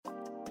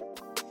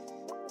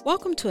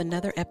Welcome to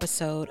another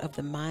episode of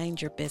the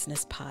Mind Your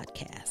Business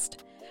podcast.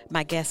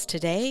 My guests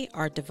today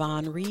are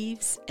Devon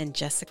Reeves and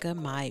Jessica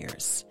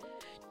Myers,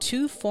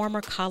 two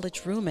former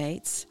college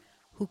roommates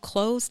who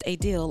closed a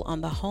deal on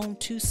the Home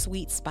 2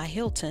 Suites by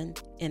Hilton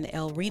in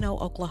El Reno,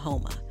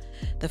 Oklahoma,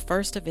 the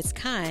first of its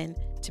kind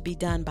to be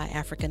done by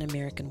African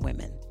American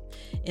women.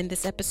 In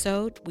this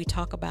episode, we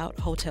talk about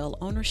hotel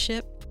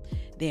ownership,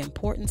 the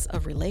importance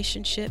of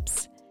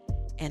relationships,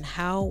 and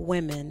how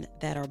women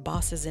that are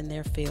bosses in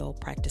their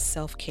field practice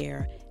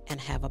self-care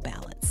and have a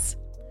balance.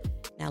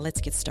 Now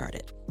let's get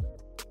started.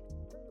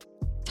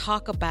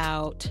 Talk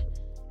about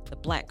the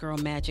Black girl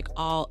magic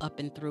all up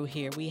and through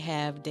here. We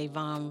have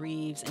Devon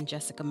Reeves and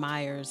Jessica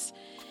Myers.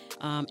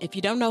 If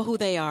you don't know who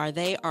they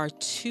are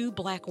two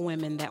Black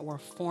women that were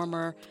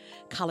former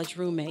college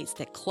roommates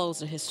that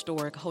closed a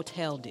historic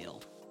hotel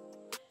deal.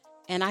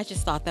 And I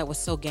just thought that was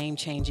so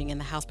game-changing in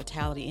the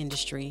hospitality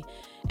industry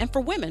and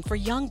for women, for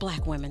young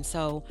Black women.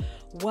 So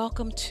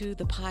welcome to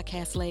the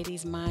podcast,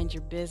 ladies. Mind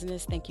your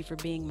business. Thank you for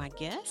being my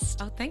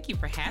guest. Oh, thank you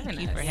for having us.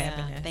 Thank you for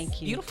having us.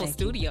 Thank you. Beautiful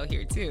studio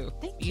here, too.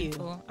 Thank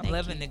Beautiful. you. I'm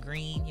loving the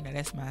green. You know,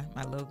 that's my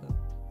logo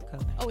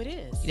color. Oh, it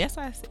is? That's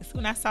why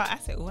soon I saw it, I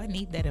said, oh, I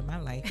need that in my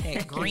life.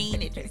 That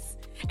green, it just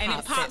And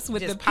pops. it pops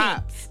with Just the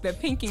pops. pink, the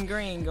pink and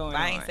green going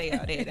on. I ain't say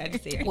all that. I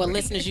just said Well, green.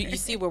 listeners, you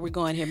see where we're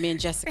going here. Me and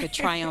Jessica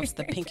triumphs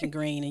the pink and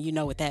green, and you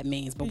know what that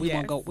means, but we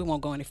won't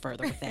go any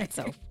further with that.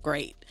 So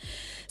great.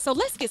 So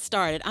let's get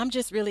started. I'm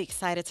just really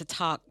excited to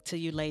talk to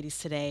you ladies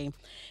today.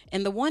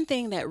 And the one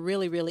thing that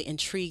really, really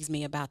intrigues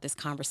me about this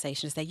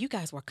conversation is that you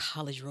guys were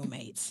college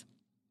roommates,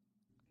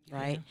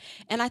 right?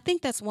 Yeah. And I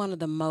think that's one of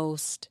the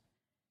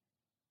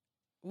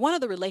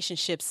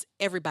relationships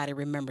everybody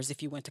remembers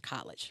if you went to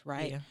college,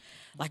 right? Yeah.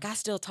 Like I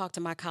still talk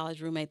to my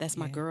college roommate. That's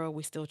my girl.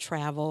 We still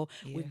travel.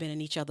 Yeah. We've been in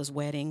each other's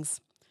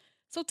weddings.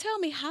 So tell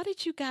me,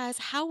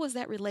 how was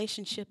that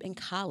relationship in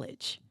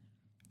college?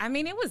 I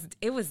mean, it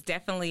was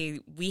definitely,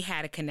 we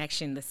had a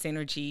connection, the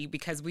synergy,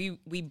 because we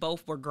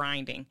both were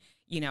grinding.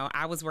 You know,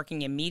 I was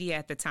working in media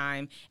at the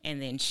time, and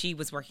then she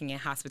was working in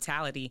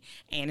hospitality.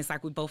 And it's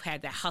like we both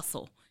had that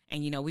hustle.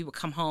 And, you know, we would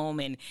come home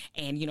and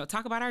you know,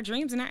 talk about our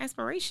dreams and our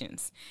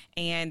aspirations.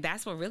 And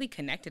that's what really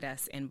connected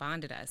us and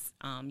bonded us,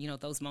 you know,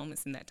 those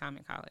moments in that time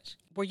in college.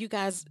 Were you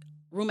guys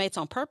roommates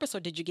on purpose,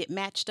 or did you get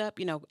matched up?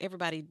 You know,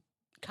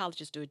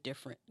 colleges do it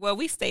different. Well,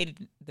 we stayed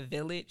at the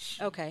Village.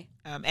 Okay.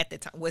 At the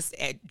time, was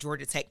at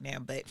Georgia Tech now,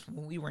 but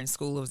when we were in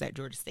school, it was at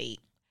Georgia State.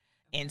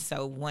 And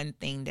so one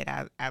thing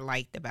that I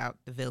liked about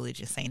the Village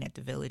and staying at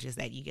the Village is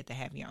that you get to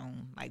have your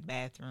own like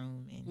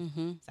bathroom.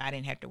 And so I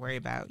didn't have to worry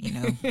about, you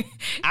know,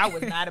 I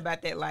was not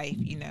about that life,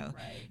 you know,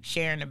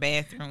 sharing a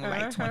bathroom with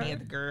like 20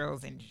 other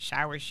girls and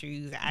shower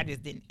shoes.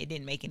 It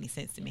didn't make any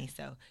sense to me.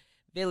 So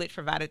Village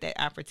provided that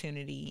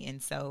opportunity.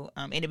 And so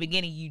in the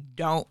beginning,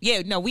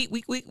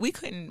 we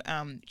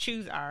couldn't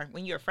choose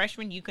when you're a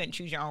freshman, you couldn't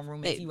choose your own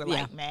roommates. You were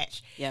like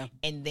matched. Yeah.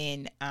 And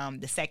then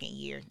the second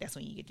year, that's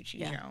when you get to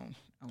choose your own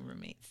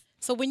roommates.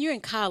 So when you're in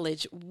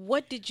college,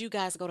 what did you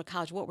guys go to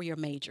college? What were your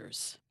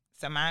majors?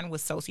 So mine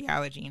was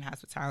sociology and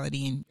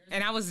hospitality.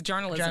 And I was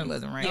journalism.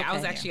 Journalism, right? Yeah, I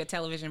was actually a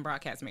television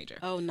broadcast major.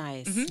 Oh,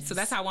 nice. Mm-hmm. So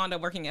that's how I wound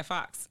up working at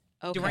Fox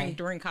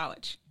during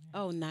college.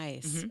 Oh,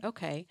 nice. Mm-hmm.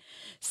 Okay.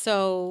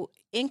 So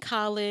in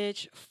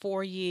college,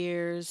 4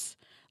 years,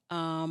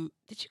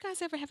 did you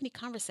guys ever have any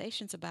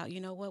conversations about,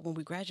 you know what, when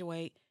we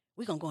graduate,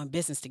 we're going to go in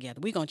business together.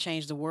 We're going to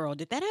change the world.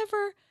 Did that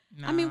ever?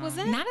 No. I mean, was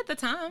that? Not at the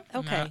time.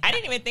 Okay. No. I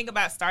didn't even think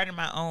about starting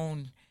my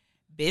own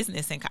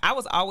business. And I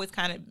was always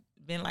kind of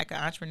been like an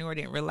entrepreneur,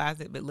 didn't realize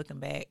it, but looking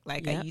back,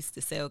 like I used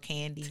to sell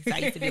candy. So I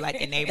used to be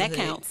like a neighborhood. That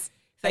counts.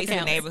 So I used to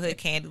be a neighborhood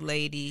candy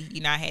lady.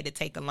 You know, I had to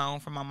take a loan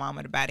from my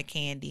mama to buy the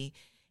candy.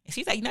 And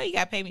she's like, you know, you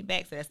got to pay me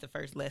back. So that's the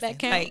first lesson. That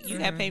counts. Like, you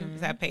got to pay me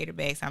because I paid her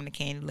back. So I'm the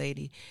candy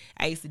lady.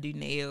 I used to do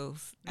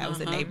nails. I was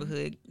a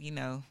neighborhood, you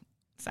know.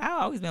 So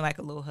I've always been like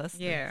a little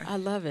hustler. Yeah. I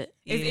love it.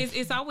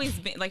 It's always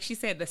been, like she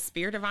said, the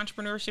spirit of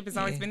entrepreneurship has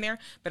always been there.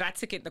 But I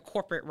took it the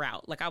corporate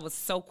route. Like I was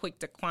so quick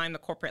to climb the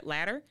corporate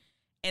ladder.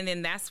 And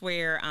then that's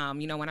where,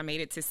 you know, when I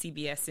made it to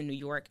CBS in New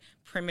York,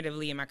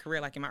 primitively in my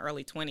career, like in my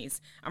early 20s,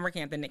 I'm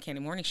working at the Nick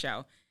Cannon Morning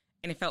Show.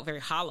 And it felt very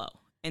hollow.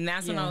 And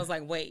that's when I was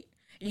like, wait.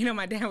 You know,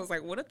 my dad was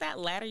like, what if that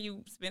ladder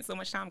you spent so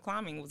much time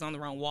climbing was on the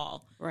wrong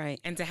wall?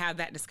 Right. And to have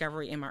that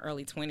discovery in my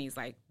early 20s,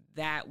 like,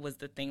 that was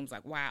the thing. I was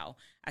like, wow,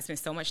 I spent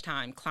so much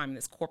time climbing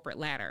this corporate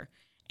ladder,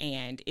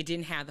 and it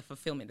didn't have the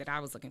fulfillment that I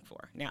was looking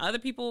for. Now, other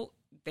people,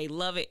 they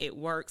love it. It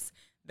works.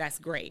 That's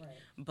great.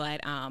 Right.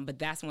 But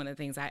that's one of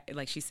the things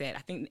like she said,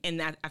 I think,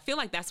 and that I feel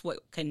like that's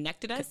what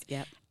connected us.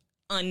 Yep.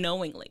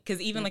 Unknowingly, because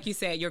even like you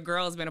said, your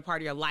girl has been a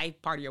part of your life,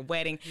 part of your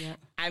wedding. Yep.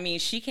 I mean,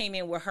 she came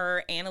in with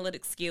her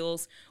analytic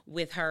skills,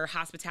 with her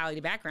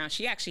hospitality background.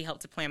 She actually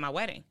helped to plan my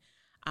wedding.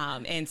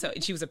 And so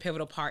she was a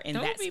pivotal part in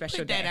that special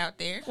put day. That out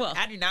there. Well,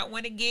 I do not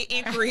want to get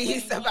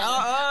inquiries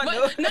about.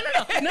 No.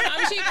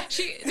 I mean,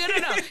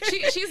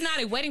 she's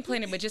not a wedding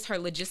planner, but just her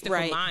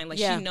logistical mind. Like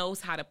she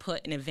knows how to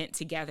put an event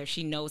together.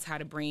 She knows how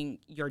to bring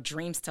your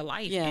dreams to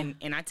life. Yeah.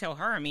 And I tell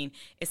her, I mean,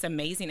 it's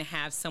amazing to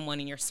have someone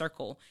in your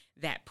circle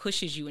that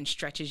pushes you and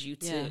stretches you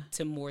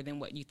to more than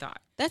what you thought.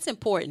 That's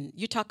important.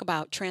 You talk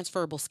about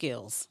transferable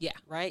skills. Yeah.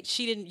 Right?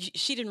 She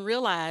didn't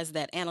realize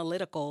that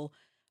analytical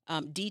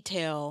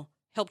detail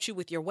helped you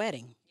with your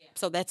wedding. Yeah.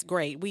 So that's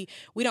great. We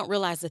don't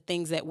realize the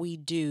things that we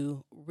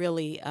do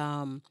really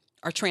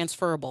are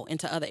transferable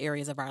into other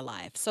areas of our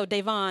life. So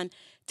Davon,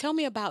 tell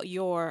me about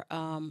your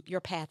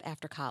path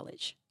after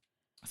college.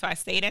 So I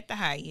stayed at the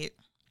Hyatt.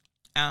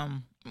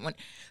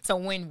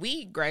 When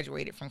we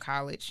graduated from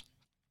college,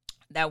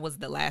 that was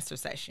the last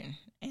recession.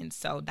 And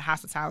so the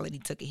hospitality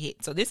took a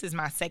hit. So this is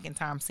my second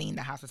time seeing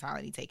the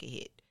hospitality take a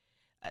hit.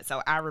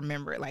 So I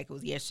remember it like it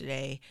was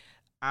yesterday.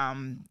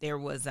 There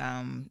was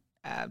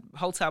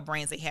hotel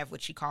brands, they have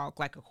what you call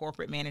like a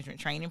corporate management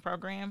training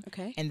program.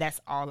 Okay. And that's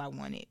all I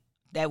wanted.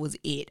 That was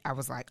it. I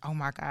was like, oh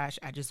my gosh,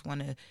 I just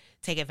want to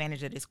take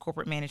advantage of this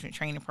corporate management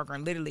training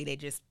program. Literally, they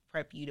just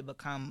prep you to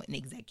become an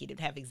executive,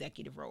 have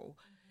executive role.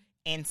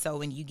 Mm-hmm. And so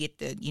when you get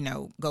to,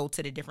 go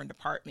to the different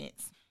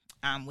departments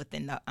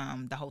within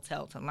the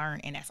hotel to learn,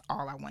 and that's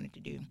all I wanted to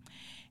do.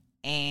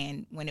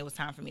 And when it was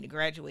time for me to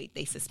graduate,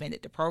 they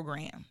suspended the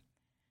program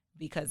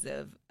because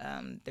of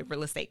the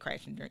real estate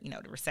crash and,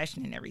 the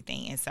recession and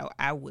everything. And so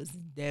I was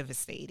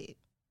devastated.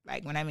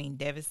 Like when I mean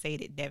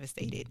devastated.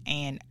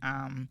 And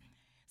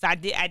so I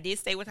did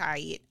stay with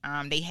Hyatt.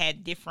 They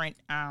had different,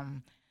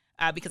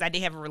 because I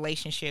did have a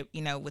relationship,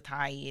 with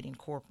Hyatt and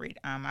corporate.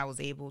 I was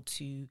able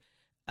to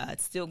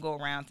still go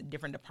around to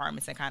different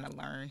departments and kind of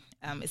learn.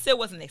 It still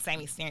wasn't the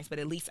same experience, but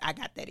at least I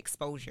got that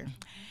exposure.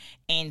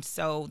 And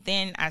so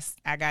then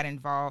I got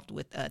involved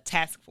with a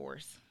task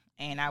force.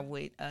 And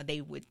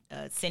they would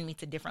send me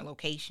to different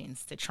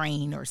locations to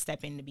train or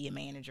step in to be a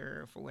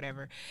manager or for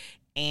whatever.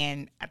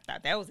 And I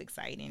thought that was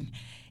exciting.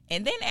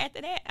 And then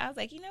after that, I was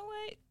like, you know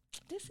what?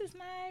 This is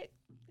not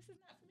for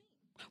me.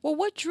 Well,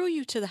 what drew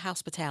you to the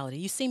hospitality?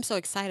 You seem so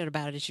excited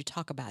about it as you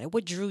talk about it.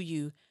 What drew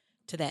you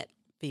to that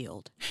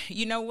field?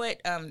 You know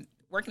what?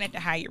 Working at the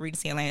Hyatt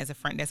Regency Atlanta as a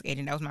front desk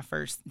agent, that was my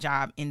first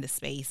job in the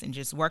space, and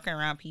just working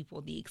around people,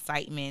 the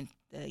excitement,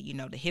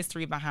 the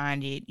history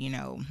behind it.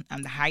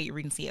 The Hyatt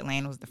Regency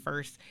Atlanta was the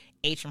first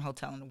atrium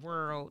hotel in the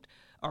world,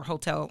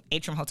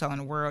 atrium hotel in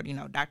the world.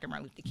 Dr.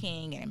 Martin Luther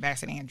King and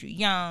Ambassador Andrew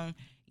Young.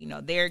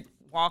 They're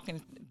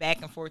walking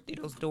back and forth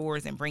through those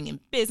doors and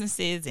bringing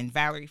businesses. And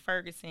Valerie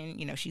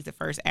Ferguson, she's the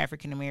first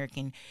African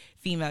American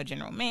female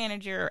general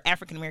manager,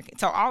 African American.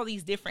 So all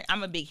these different.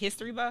 I'm a big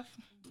history buff.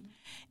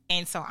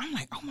 And so I'm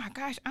like, oh my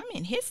gosh, I'm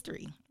in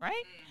history,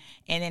 right?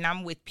 And then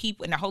I'm with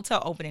people, and the hotel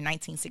opened in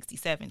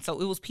 1967. So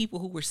it was people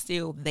who were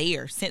still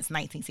there since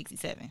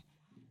 1967,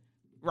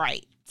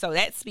 right? So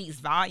that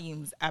speaks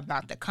volumes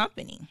about the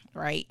company,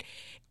 right?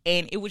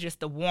 And it was just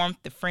the warmth,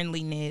 the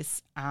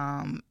friendliness.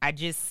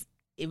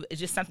 It was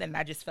just something that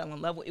I just fell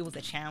in love with. It was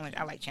a challenge.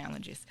 I like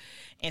challenges.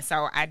 And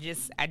so I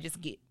just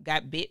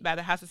got bit by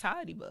the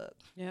hospitality bug.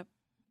 Yep.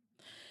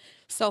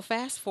 So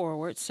fast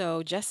forward.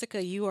 So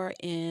Jessica, you are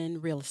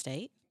in real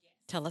estate.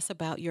 Tell us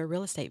about your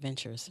real estate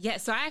ventures. Yeah,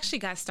 so I actually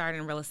got started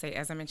in real estate.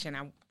 As I mentioned,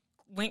 I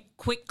went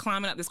quick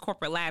climbing up this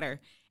corporate ladder,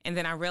 and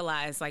then I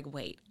realized,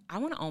 wait, I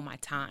want to own my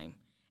time.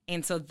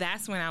 And so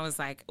that's when I was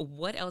like,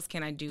 what else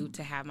can I do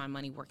to have my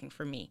money working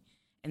for me?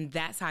 And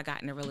that's how I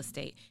got into real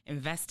estate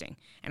investing.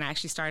 And I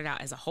actually started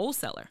out as a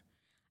wholesaler,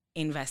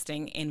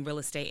 investing in real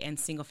estate and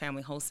single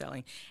family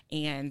wholesaling.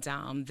 And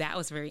that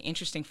was very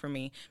interesting for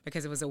me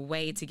because it was a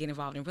way to get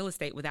involved in real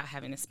estate without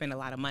having to spend a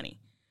lot of money.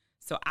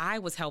 So I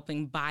was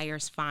helping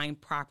buyers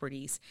find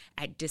properties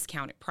at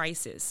discounted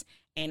prices,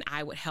 and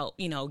I would help,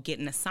 get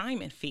an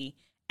assignment fee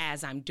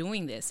as I'm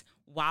doing this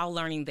while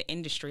learning the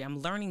industry.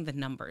 I'm learning the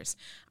numbers.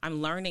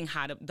 I'm learning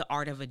the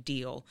art of a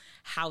deal,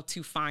 how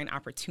to find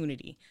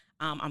opportunity.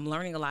 I'm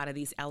learning a lot of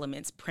these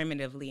elements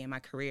primitively in my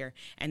career,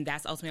 and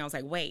that's ultimately I was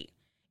like, wait,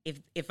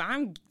 if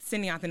I'm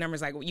sending out the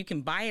numbers like, well, you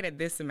can buy it at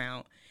this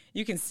amount,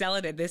 you can sell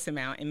it at this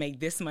amount and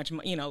make this much,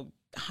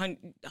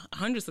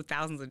 hundreds of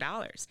thousands of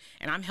dollars,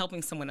 and I'm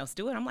helping someone else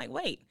do it. I'm like,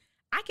 wait,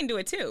 I can do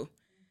it too.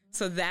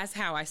 So that's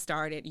how I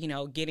started,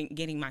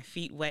 getting my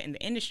feet wet in the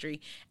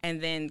industry,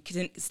 and then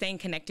staying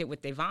connected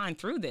with Davon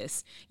through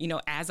this,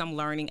 as I'm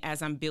learning,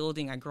 as I'm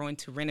building, I grow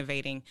into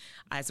renovating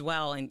as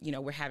well. And,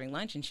 we're having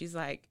lunch, and she's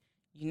like,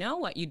 you know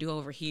what you do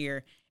over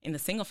here in the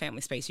single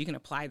family space, you can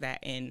apply that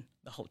in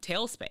the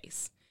hotel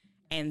space.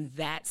 And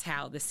that's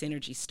how the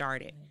synergy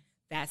started.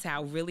 That's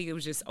how really it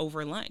was just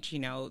over lunch,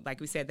 like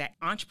we said, that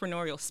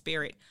entrepreneurial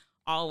spirit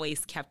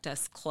always kept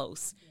us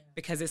close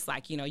because it's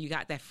like, you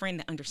got that friend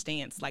that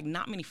understands. Like,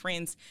 not many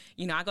friends,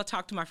 I go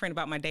talk to my friend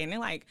about my day and they're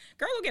like,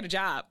 girl, go get a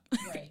job.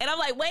 Right. And I'm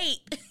like, wait,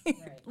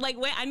 right.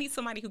 Wait, I need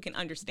somebody who can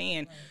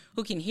understand, right.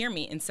 who can hear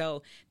me. And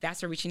so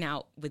that's where reaching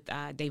out with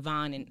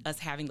Davon and us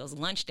having those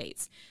lunch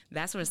dates.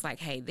 That's where it's like,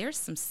 hey, there's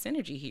some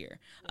synergy here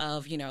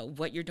of,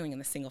 what you're doing in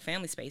the single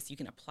family space. You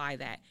can apply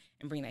that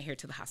and bring that here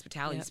to the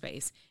hospitality yep.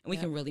 space. And we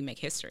yep. can really make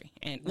history.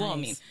 And nice. Well, I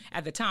mean,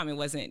 at the time it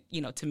wasn't,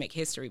 to make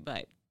history,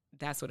 but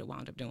that's what it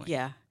wound up doing.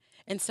 Yeah.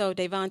 And so,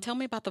 Davon, tell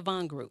me about the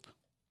Vaughn Group.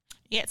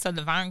 Yeah, so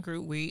the Vaughn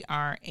Group, we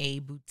are a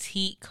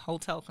boutique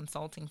hotel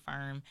consulting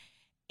firm,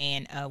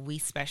 and we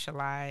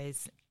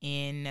specialize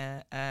in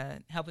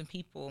helping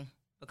people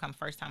become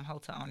first-time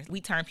hotel owners. We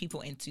turn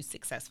people into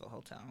successful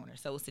hotel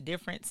owners. So it's the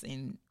difference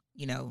in,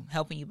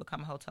 helping you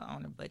become a hotel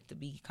owner, but to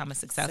become a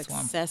successful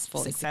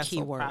is the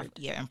key word.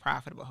 And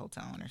profitable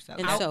hotel owner. So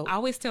I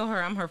always tell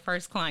her I'm her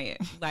first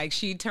client. Like,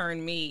 she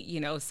turned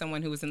me,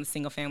 someone who was in the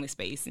single family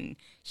space, and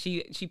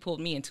she pulled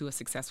me into a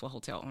successful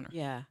hotel owner.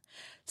 Yeah.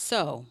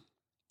 So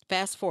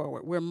fast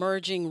forward, we're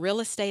merging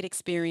real estate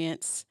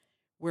experience,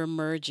 we're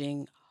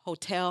merging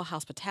hotel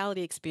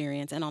hospitality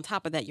experience, and on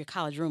top of that, your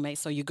college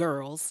roommates, so you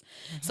girls.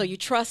 Mm-hmm. So you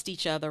trust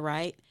each other,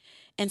 right?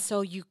 And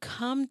so you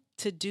come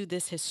to do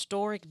this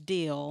historic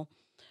deal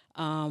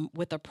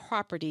with a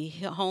property,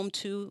 Home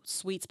 2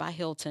 Suites by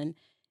Hilton,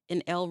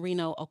 in El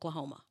Reno,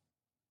 Oklahoma,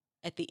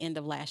 at the end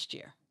of last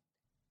year.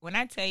 When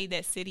I tell you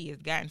that city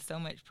has gotten so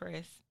much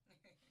press.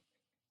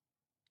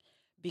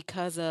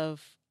 Because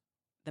of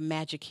the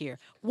magic here.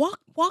 Walk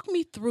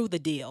me through the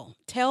deal.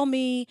 Tell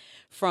me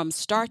from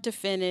start to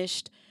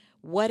finish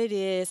what it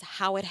is,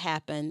 how it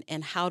happened,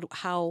 and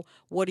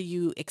what are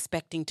you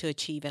expecting to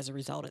achieve as a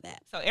result of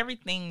that? So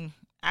everything,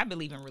 I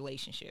believe in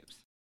relationships.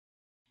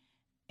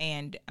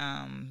 And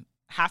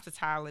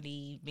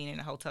hospitality, being in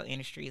the hotel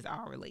industry, is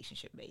all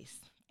relationship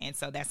based. And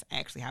so that's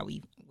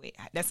actually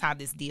that's how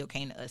this deal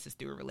came to us, is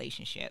through a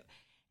relationship.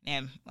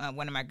 And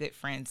one of my good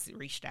friends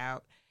reached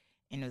out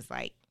and was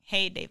like,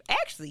 hey, Dave,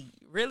 actually,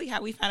 really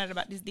how we found out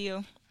about this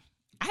deal?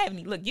 I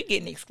haven't, look, you're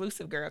getting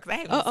exclusive, girl, because I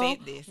haven't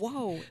said this.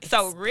 Whoa.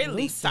 So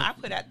really, I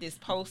put out this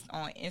post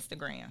on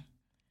Instagram,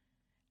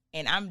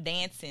 and I'm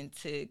dancing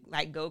to,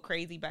 like, Go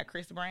Crazy by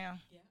Chris Brown,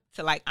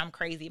 to, like, I'm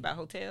crazy about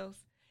hotels.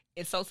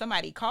 And so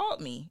somebody called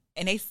me,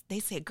 and they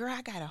said, girl,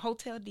 I got a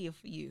hotel deal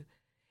for you.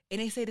 And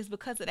they said it's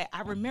because of that.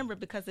 I remember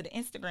because of the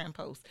Instagram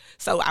post.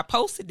 So I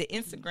posted the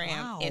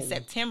Instagram in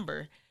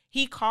September.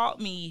 He called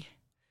me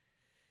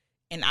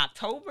in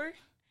October,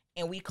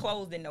 and we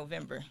closed in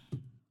November.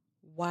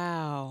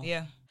 Wow.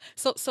 Yeah.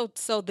 So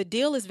the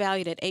deal is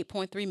valued at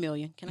 $8.3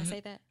 million. Can I say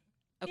that?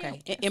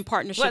 Okay. Yeah. In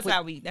partnership that's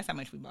how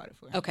much we bought it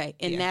for. Okay.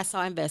 In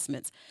Nassau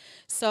Investments.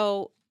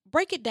 So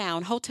break it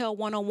down. Hotel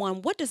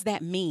 101. What does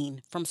that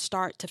mean from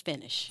start to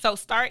finish? So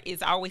start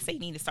is, I always say, you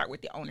need to start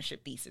with the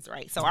ownership thesis,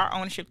 right? So our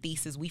ownership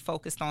thesis, we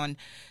focused on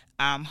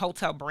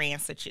hotel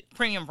brands,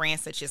 premium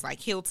brands such as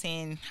like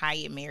Hilton,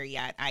 Hyatt,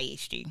 Marriott,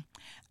 IHG.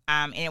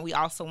 And we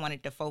also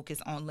wanted to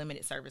focus on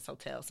limited service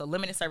hotels. So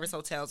limited service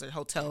hotels are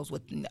hotels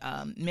with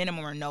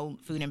minimum or no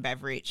food and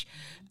beverage.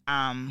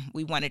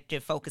 We wanted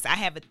to focus. I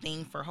have a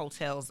thing for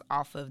hotels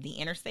off of the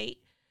interstate.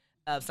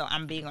 So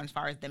I'm big on as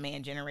far as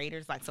demand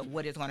generators. Like, so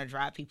what is going to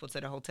drive people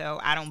to the hotel?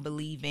 I don't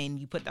believe in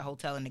you put the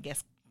hotel and the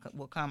guests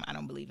will come. I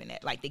don't believe in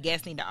that. Like, the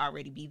guests need to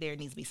already be there. It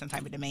needs to be some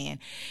type of demand.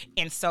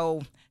 And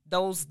so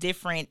those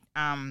different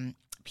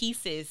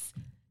pieces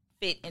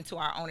fit into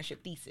our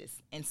ownership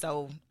thesis. And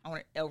so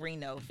El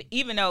Reno,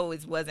 even though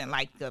it wasn't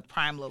like the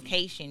prime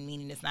location,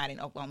 meaning it's not in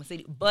Oklahoma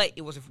City, but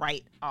it was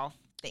right off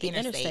the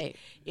interstate.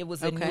 It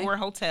was a newer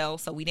hotel,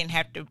 so we didn't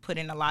have to put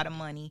in a lot of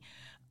money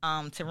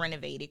to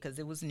renovate it because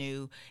it was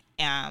new.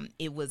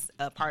 It was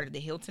a part of the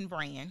Hilton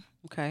brand.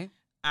 Okay.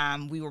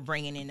 We were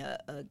bringing in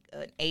an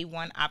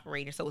A1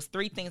 operator. So it's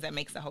three things that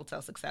makes a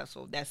hotel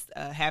successful. That's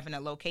having a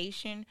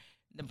location,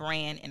 the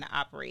brand, and the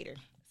operator.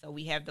 So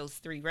we have those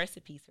three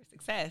recipes for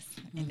success,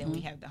 and then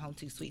we have the Home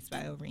 2 Suites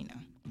by El Reno.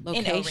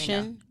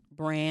 Location,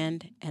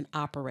 brand, and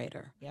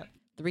operator. Yep.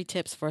 3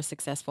 tips for a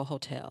successful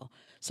hotel.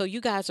 So you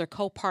guys are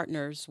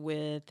co-partners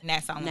with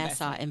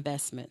Nassau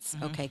Investments.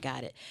 Mm-hmm. Okay,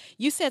 got it.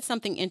 You said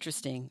something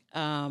interesting.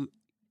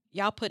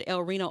 Y'all put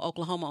El Reno,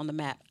 Oklahoma on the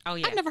map. Oh,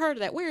 yeah. I've never heard of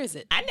that. Where is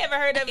it? I never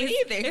heard of it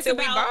either until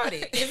we bought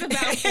it. It's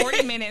about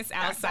 40 minutes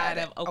outside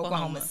of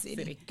Oklahoma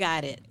City.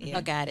 Got it. Yeah.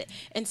 I got it.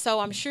 And so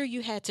I'm sure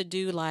you had to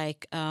do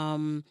like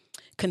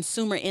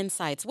consumer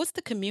insights. What's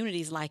the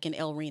communities like in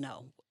El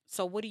Reno?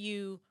 So what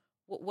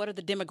are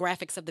the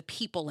demographics of the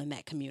people in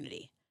that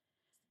community?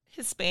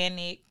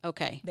 Hispanic.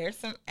 Okay. There's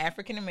some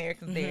African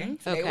Americans there.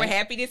 So they were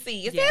happy to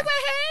see us. Yeah. Like,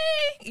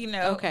 hey,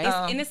 Okay.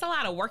 And it's a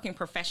lot of working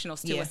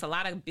professionals too. Yeah. It's a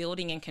lot of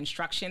building and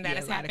construction that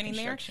is happening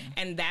there.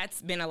 And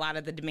that's been a lot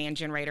of the demand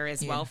generator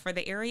as well for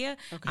the area.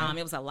 Okay.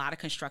 It was a lot of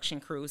construction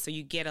crews. So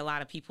you get a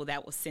lot of people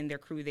that will send their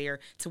crew there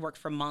to work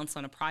for months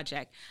on a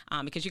project.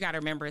 Because you got to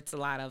remember it's a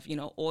lot of,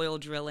 oil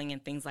drilling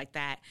and things like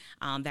that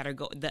that are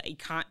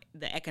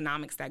the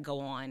economics that go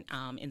on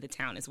in the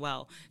town as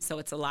well. So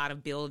it's a lot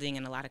of building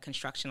and a lot of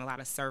construction, a lot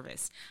of service.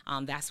 service.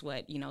 That's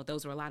what,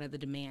 those were a lot of the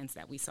demands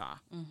that we saw.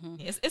 Mm-hmm.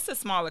 It's a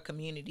smaller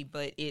community,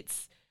 but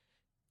it's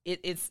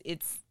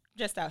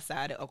just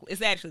outside of Oklahoma.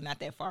 It's actually not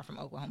that far from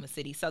Oklahoma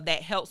City. So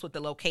that helps with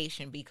the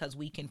location because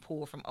we can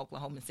pull from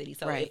Oklahoma City.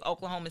 So if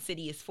Oklahoma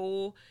City is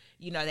full,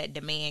 that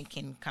demand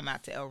can come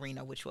out to El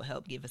Reno, which will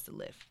help give us a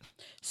lift.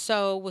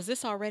 So was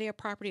this already a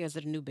property or is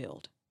it a new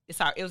build?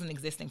 It was an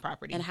existing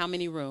property. And how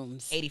many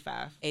rooms?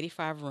 85.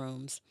 85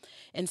 rooms.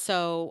 And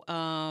so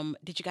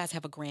did you guys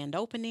have a grand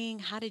opening?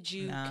 How did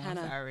you kind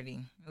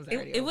of...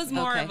 It was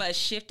more of a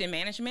shift in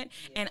management.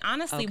 Yeah. And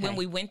honestly, when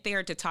we went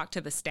there to talk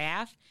to the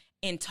staff,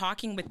 and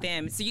talking with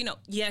them, so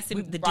yes,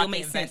 the deal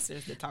made sense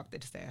to talk to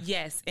the staff.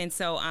 Yes, and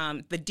so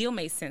the deal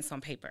made sense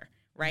on paper,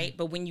 right? Mm-hmm.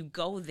 But when you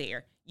go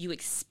there, you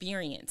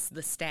experience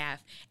the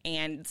staff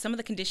and some of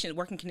the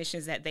working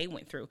conditions that they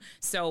went through.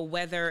 So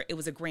whether it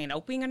was a grand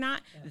opening or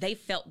not, they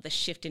felt the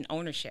shift in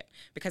ownership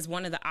because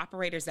one of the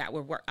operators that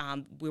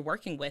we're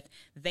working with,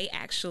 they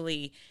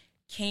actually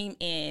came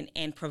in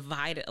and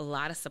provided a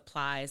lot of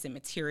supplies and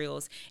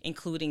materials,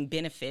 including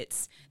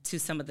benefits to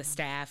some of the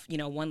staff.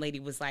 One lady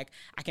was like,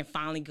 I can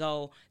finally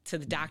go to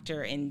the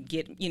doctor and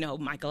get,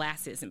 my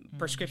glasses and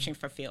prescription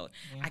fulfilled.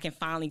 Yeah. I can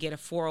finally get a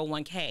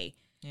 401k.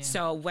 Yeah.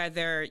 So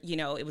whether,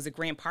 it was a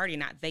grand party or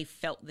not, they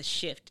felt the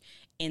shift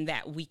in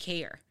that we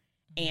care.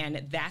 Mm-hmm.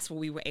 And that's what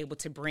we were able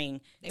to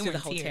bring to the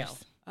hotel.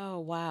 Oh,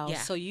 wow. Yeah.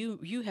 So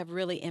you have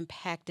really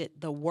impacted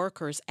the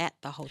workers at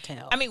the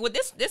hotel. I mean,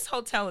 this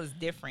hotel is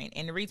different.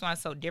 And the reason why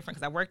it's so different,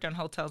 because I worked on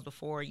hotels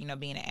before,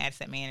 being an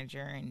asset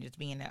manager and just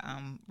being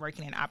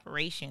working in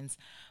operations.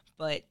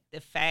 But the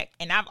fact,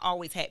 and I've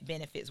always had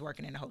benefits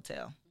working in a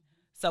hotel.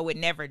 So it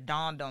never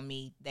dawned on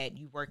me that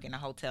you work in a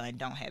hotel and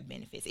don't have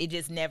benefits. It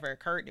just never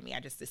occurred to me.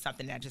 It's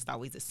something that I just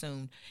always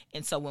assumed.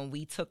 And so when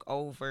we took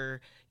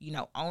over,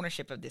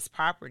 ownership of this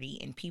property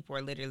and people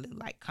are literally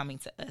like coming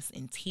to us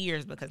in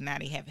tears because now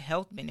they have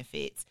health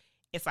benefits,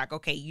 it's like,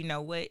 okay, you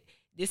know what?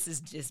 This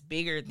is just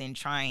bigger than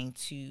trying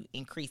to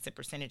increase the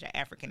percentage of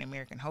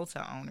African-American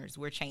hotel owners.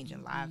 We're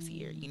changing lives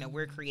here.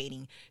 We're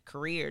creating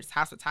careers.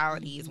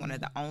 Hospitality is one of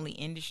the only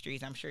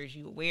industries, I'm sure as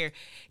you're aware,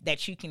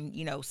 that you can,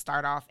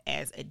 start off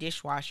as a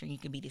dishwasher and you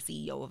can be the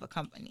CEO of a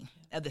company,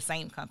 of the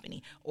same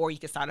company, or you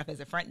can start off as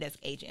a front desk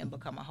agent and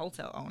become a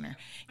hotel owner.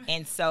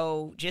 And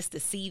so just to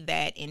see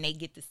that, and they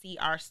get to see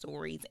our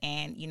stories,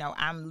 and,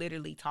 I'm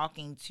literally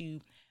talking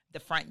to the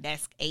front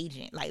desk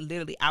agent. Like,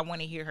 literally, I want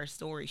to hear her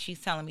story.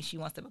 She's telling me she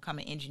wants to become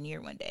an engineer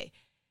one day.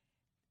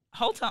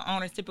 Hotel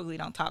owners typically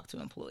don't talk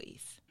to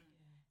employees.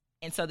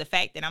 And so the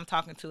fact that I'm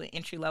talking to an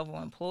entry-level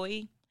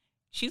employee,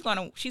 she's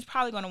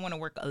probably going to want to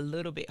work a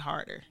little bit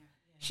harder.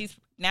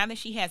 Now that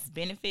she has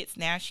benefits,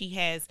 now she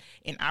has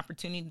an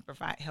opportunity to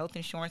provide health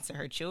insurance to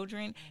her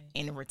children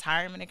and a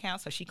retirement account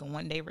so she can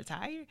one day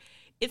retire.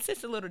 It's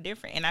just a little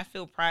different, and I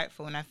feel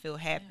prideful and I feel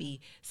happy.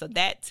 Yeah. So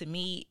that to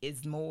me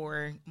is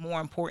more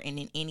important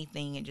than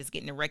anything, and just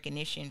getting the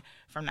recognition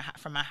from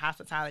my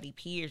hospitality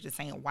peers, just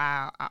saying,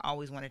 "Wow, I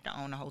always wanted to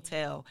own a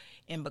hotel,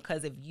 and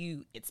because of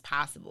you, it's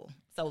possible."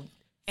 So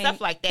stuff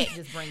like that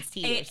just brings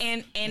tears.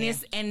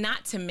 And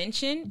not to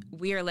mention,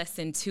 we are less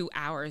than 2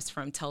 hours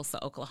from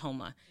Tulsa,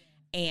 Oklahoma.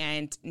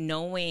 And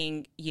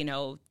knowing,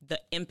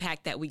 the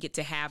impact that we get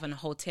to have in a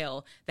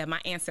hotel that my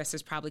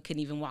ancestors probably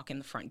couldn't even walk in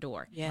the front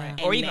door. Yeah.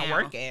 Or even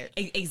work at.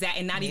 Exactly.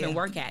 And not even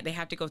work at. They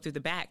have to go through the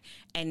back.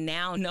 And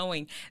now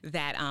knowing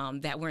that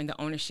that we're in the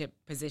ownership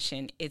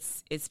position,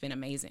 it's been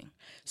amazing.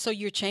 So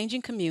you're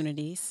changing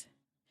communities.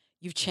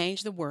 You've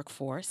changed the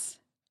workforce.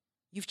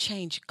 You've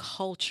changed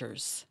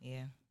cultures.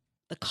 Yeah.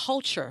 The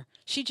culture.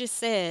 She just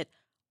said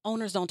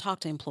owners don't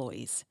talk to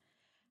employees.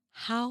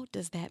 How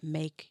does that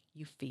make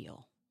you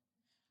feel?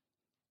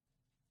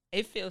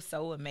 It feels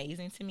so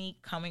amazing to me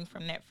coming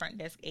from that front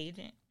desk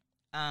agent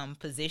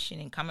position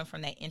and coming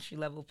from that entry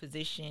level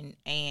position.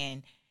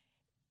 And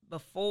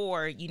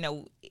before,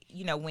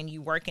 when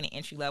you work in an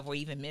entry level or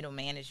even middle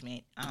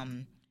management,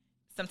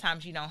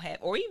 sometimes you don't have,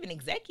 or even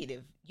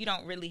executive, you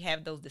don't really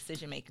have those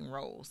decision making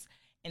roles.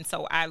 And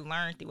so I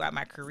learned throughout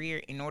my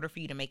career, in order for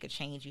you to make a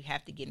change, you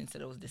have to get into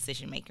those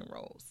decision making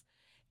roles.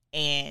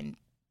 And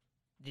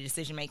the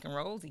decision-making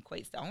roles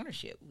equates to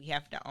ownership. We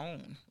have to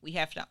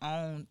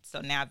own.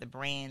 So now the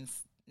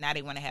brands, now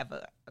they want to have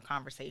a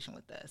conversation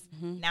with us.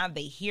 Mm-hmm. Now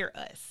they hear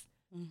us.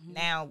 Mm-hmm.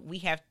 Now we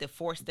have to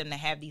force them to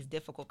have these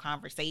difficult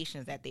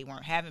conversations that they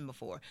weren't having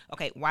before.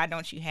 Okay, why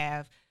don't you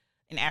have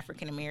an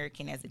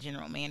African-American as a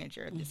general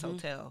manager of this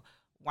hotel?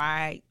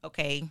 Why,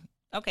 okay,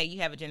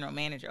 you have a general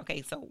manager.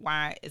 Okay, so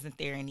why isn't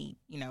there any,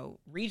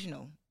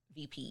 regional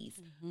VPs?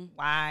 Mm-hmm.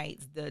 Why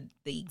is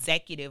the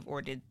executive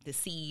or the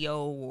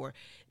CEO or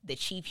the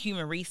chief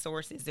human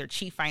resources or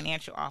chief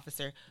financial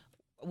officer,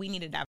 we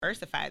need to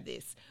diversify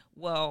this.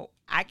 Well,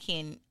 I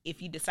can,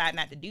 if you decide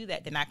not to do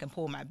that, then I can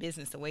pull my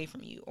business away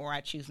from you, or I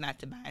choose not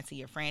to buy into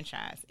your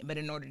franchise. But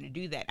in order to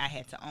do that, I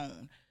had to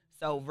own.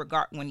 So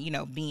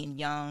when, being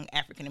young,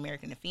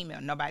 African-American and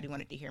female, nobody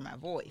wanted to hear my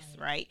voice,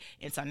 right?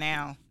 And so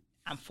now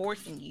I'm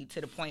forcing you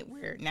to the point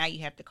where now you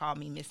have to call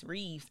me Miss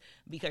Reeves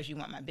because you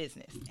want my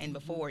business. And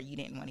before, you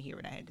didn't want to hear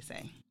what I had to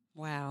say.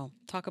 Wow.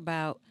 Talk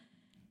about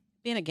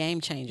being a game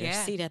changer,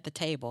 Yeah. seat at the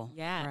table.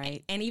 Yeah.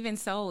 Right. And even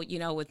so, you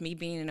know, with me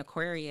being an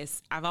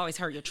Aquarius, I've always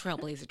heard you're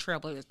trailblazer,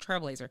 trailblazer,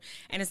 trailblazer.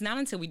 And it's not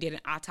until we did an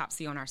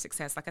autopsy on our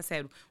success. Like I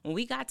said, when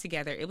we got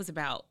together, it was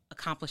about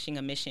accomplishing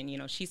a mission. You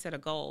know, she set a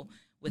goal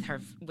with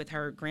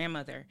her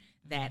grandmother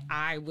that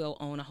I will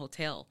own a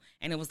hotel.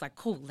 And it was like,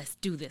 cool, let's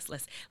do this.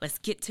 Let's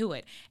get to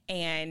it.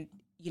 And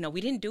you know,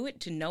 we didn't do it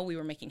to know we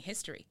were making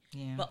history.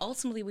 Yeah. But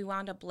ultimately, we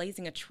wound up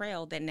blazing a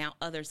trail that now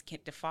others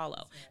get to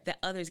follow, that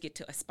others get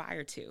to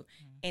aspire to.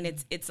 Mm-hmm.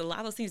 And it's a lot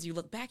of those things you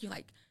look back, you're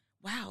like,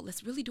 wow,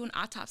 let's really do an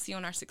autopsy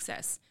on our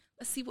success.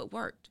 Let's see what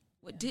worked,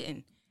 what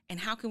didn't, and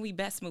how can we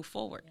best move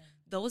forward. Yeah.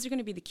 Those are going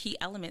to be the key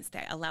elements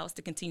that allow us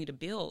to continue to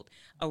build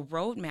a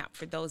roadmap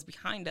for those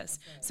behind us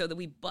so that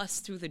we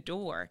bust through the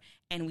door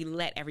and we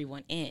let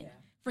everyone in. Yeah.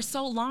 For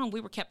so long, we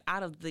were kept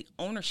out of the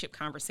ownership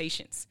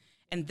conversations.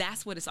 And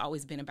that's what it's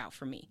always been about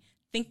for me.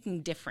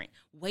 Thinking different,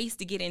 ways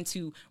to get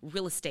into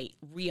real estate,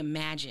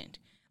 reimagined.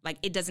 Like,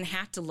 it doesn't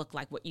have to look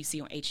like what you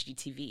see on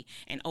HGTV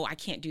and, oh, I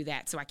can't do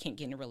that, so I can't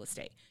get into real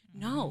estate.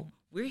 No,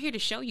 we're here to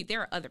show you there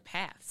are other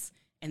paths.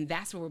 And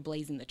that's what we're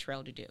blazing the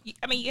trail to do.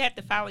 I mean, you have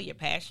to follow your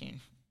passion.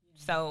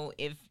 So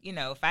if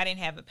I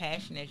didn't have a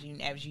passion,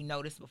 as you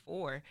noticed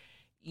before,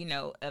 you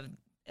know,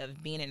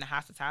 of being in the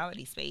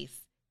hospitality space,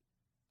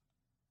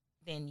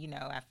 then, you know,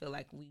 I feel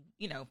like we,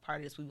 you know, part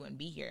of this, we wouldn't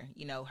be here.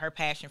 You know, her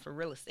passion for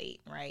real estate,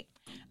 right?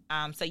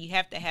 So you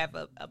have to have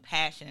a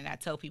passion. And I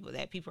tell people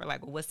that. People are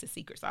like, well, what's the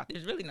secret sauce?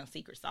 There's really no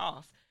secret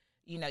sauce.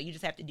 You know, you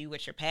just have to do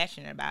what you're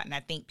passionate about. And I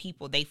think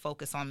people, they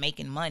focus on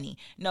making money.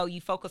 No,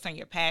 you focus on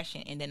your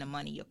passion, and then the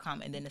money will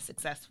come, and then the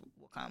success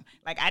will come.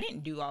 Like, I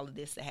didn't do all of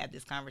this to have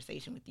this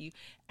conversation with you.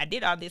 I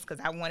did all this because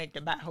I wanted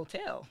to buy a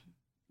hotel.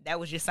 That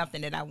was just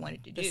something that I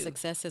wanted to do. The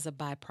success is a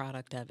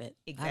byproduct of it.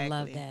 Exactly. I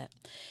love that.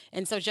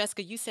 And so,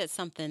 Jessica, you said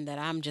something that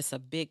I'm just a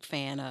big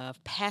fan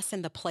of,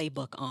 passing the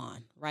playbook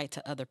on, right,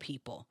 to other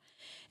people.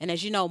 And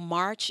as you know,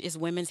 March is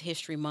Women's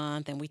History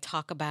Month, and we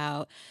talk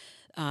about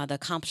the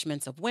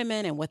accomplishments of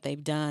women and what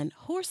they've done.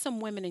 Who are some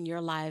women in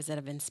your lives that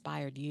have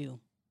inspired you?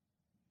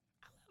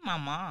 My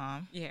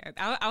mom. Yeah,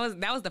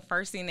 that was the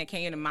first thing that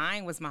came to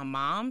mind was my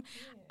mom.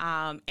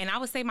 And I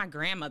would say my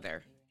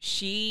grandmother.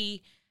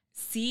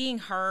 Seeing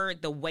her,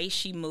 the way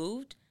she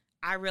moved,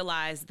 I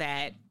realized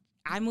that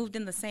I moved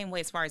in the same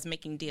way as far as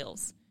making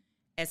deals,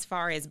 as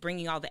far as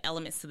bringing all the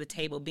elements to the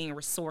table, being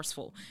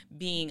resourceful,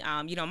 being,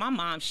 you know, my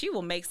mom, she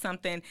will make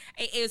something.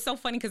 It's so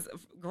funny because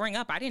growing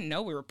up, I didn't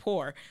know we were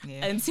poor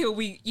until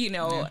we, you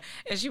know,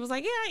 and she was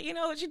like, yeah, you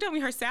know, she told me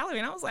her salary.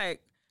 And I was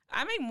like,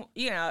 I mean,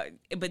 you know,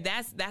 but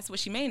that's what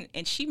she made.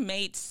 And she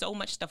made so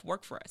much stuff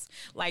work for us.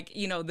 Like,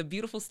 you know, the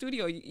beautiful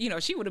studio, you know,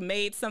 she would have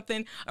made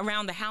something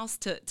around the house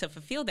to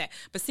fulfill that.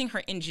 But seeing her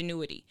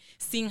ingenuity,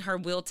 seeing her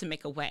will to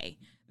make a way,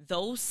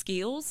 those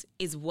skills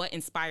is what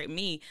inspired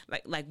me.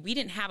 Like we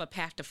didn't have a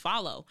path to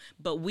follow,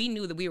 but we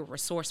knew that we were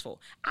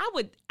resourceful.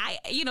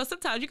 You know,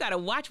 sometimes you got to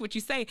watch what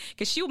you say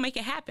because she will make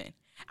it happen.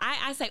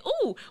 I say,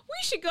 oh,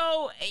 we should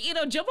go, you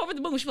know, jump over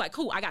the moon. She's like,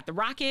 cool, I got the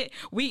rocket.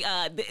 We,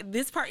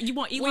 this part, you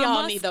want Elon We all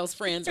Musk? need those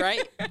friends,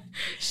 right?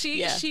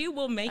 She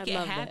will make it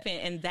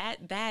happen. That.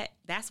 And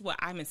that's what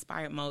I'm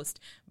inspired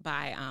most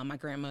by my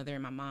grandmother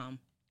and my mom.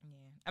 Yeah.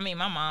 I mean,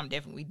 my mom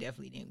we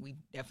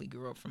definitely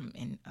grew up from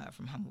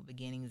humble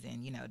beginnings,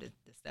 and, you know, the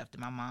stuff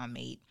that my mom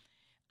made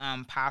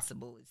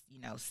possible is,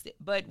 you know,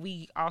 but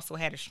we also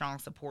had a strong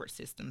support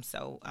system.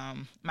 So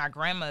my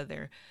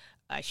grandmother,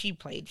 she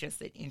played just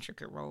an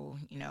intricate role,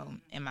 you know,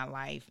 in my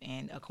life.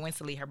 And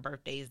coincidentally, her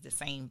birthday is the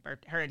same.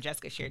 Her and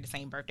Jessica shared the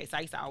same birthday. So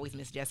I used to always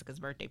miss Jessica's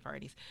birthday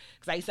parties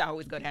because I used to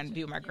always go down and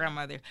be with my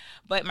grandmother.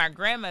 But my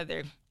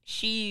grandmother,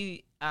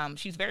 she's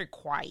very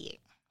quiet.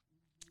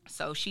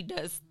 So if she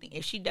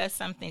does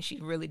something, she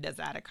really does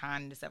it out of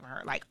kindness of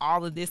her. Like,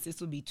 all of this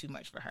would be too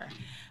much for her.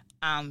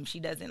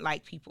 She doesn't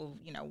like people,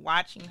 you know,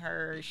 watching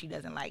her. She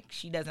doesn't like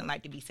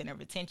to be center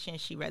of attention.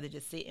 She'd rather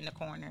just sit in the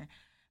corner.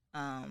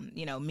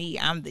 You know, me,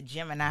 I'm the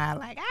Gemini,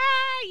 like,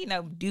 you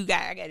know,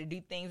 I got to do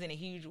things in a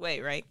huge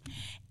way, right?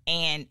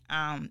 And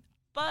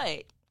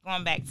but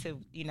going back to,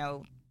 you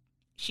know,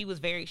 she's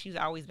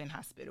always been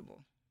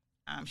hospitable.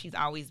 She's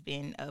always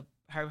been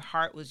her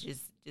heart was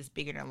just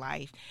bigger than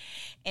life.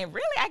 And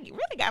really, I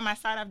really got my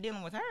side off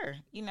dealing with her,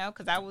 you know,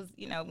 because I was,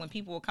 you know, when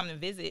people would come to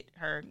visit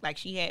her, like,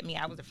 she had me,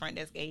 I was a front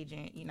desk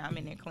agent, you know, I'm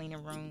in there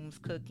cleaning rooms,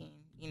 cooking,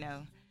 you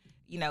know,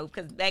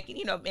 because back,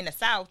 you know, in the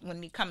South,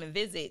 when you come and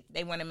visit,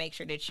 they want to make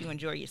sure that you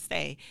enjoy your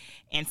stay.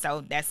 And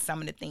so that's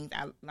some of the things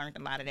I learned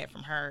a lot of that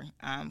from her,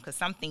 because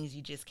some things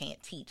you just can't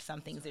teach.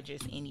 Some things are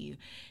just in you.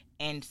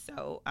 And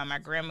so my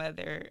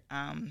grandmother,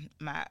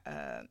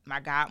 my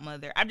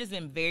godmother, I've just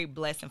been very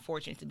blessed and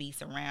fortunate to be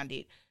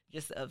surrounded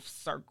just of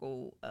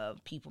circle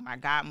of people. My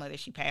godmother,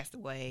 she passed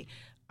away.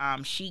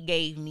 She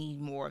gave me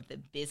more of the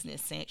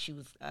business sense.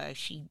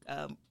 She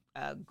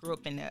grew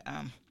up in the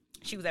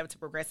she was able to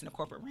progress in the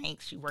corporate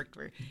ranks. She worked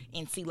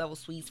in C-level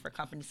suites for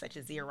companies such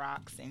as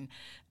Xerox. And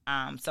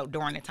so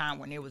during a time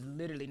when there was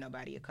literally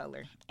nobody of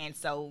color. And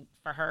so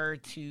for her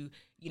to,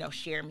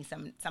 share me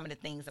some of the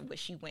things of what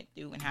she went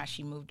through and how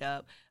she moved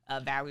up,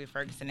 Valerie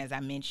Ferguson, as I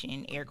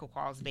mentioned, Erica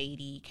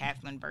Qualls-Beatty,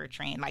 Kathleen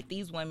Bertrand, like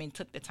these women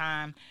took the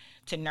time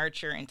to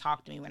nurture and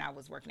talk to me when I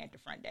was working at the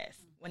front desk,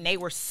 when they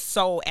were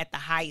so at the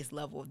highest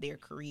level of their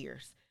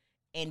careers.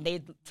 And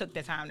they took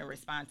the time to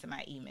respond to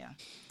my email.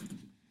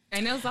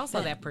 And there was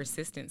also that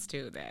persistence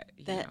too.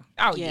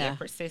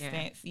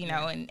 Persistence.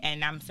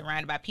 And I'm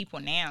surrounded by people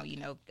now.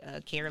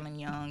 Carolyn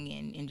Young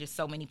and just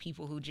so many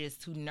people who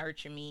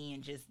nurture me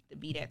and just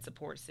be that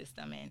support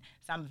system. And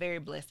so I'm very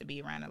blessed to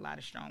be around a lot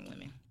of strong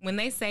women. When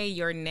they say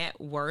your net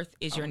worth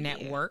is your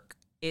network,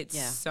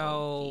 it's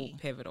so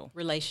pivotal.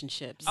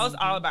 Relationships. It's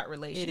all about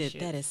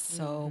relationships. That is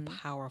so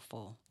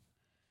powerful.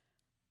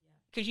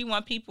 Because you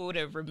want people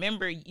to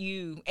remember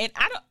you. And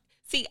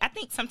I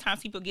think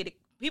sometimes people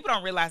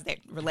don't realize that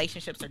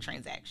relationships are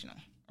transactional,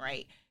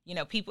 right?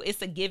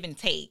 It's a give and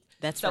take.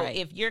 That's right.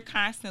 So if you're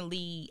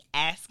constantly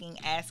asking,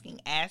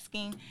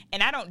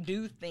 and I don't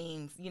do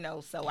things,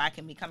 so I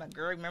can become a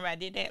girl. Remember I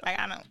did that? Like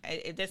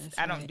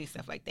I don't do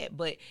stuff like that.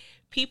 But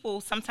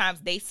people sometimes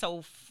they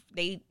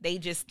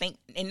just think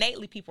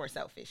innately people are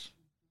selfish,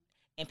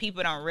 and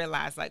people don't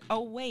realize like,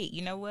 oh wait,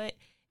 you know what?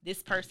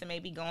 This person may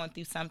be going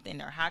through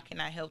something, or how can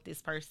I help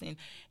this person?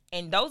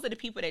 And those are the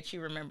people that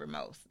you remember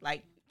most.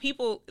 Like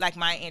people, like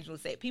Maya Angelou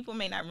said, people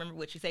may not remember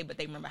what you say, but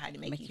they remember how to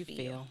make you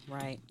feel.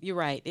 Right. You're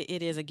right.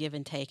 It is a give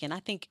and take. And I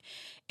think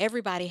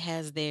everybody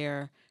has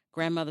their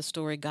grandmother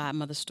story,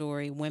 godmother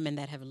story, women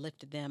that have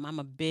lifted them. I'm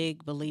a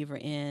big believer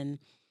in,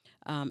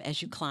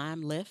 as you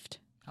climb, lift.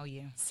 Oh,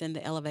 yeah. Send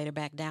the elevator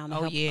back down to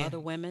help other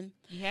women.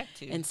 You have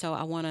to. And so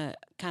I want to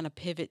kind of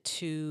pivot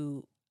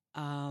to,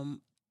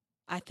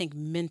 I think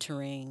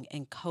mentoring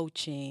and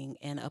coaching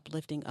and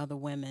uplifting other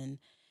women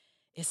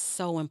is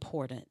so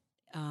important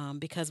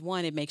because,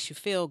 one, it makes you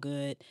feel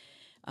good.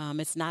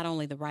 It's not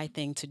only the right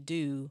thing to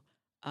do,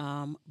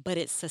 but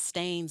it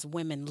sustains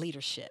women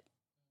leadership,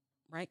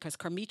 right? Because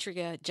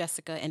Carmetria,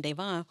 Jessica, and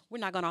Devon, we're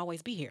not going to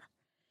always be here.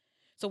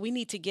 So we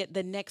need to get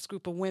the next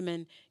group of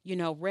women,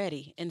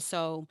 ready. And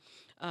so,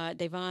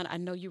 Devon, I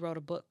know you wrote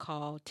a book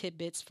called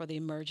Tidbits for the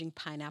Emerging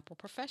Pineapple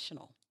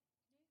Professional.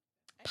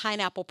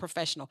 Pineapple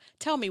professional.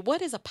 Tell me, what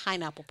is a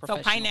pineapple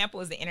professional? So pineapple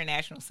is the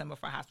international symbol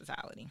for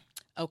hospitality.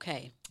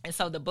 Okay. And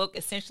so the book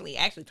essentially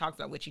actually talks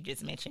about what you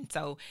just mentioned.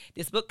 So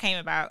this book came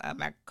about,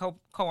 my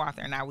co-author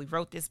and I, we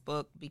wrote this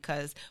book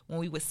because when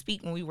we were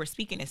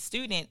speaking to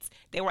students,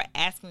 they were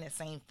asking the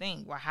same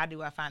thing. Well, how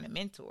do I find a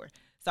mentor?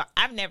 So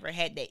I've never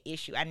had that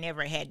issue. I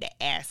never had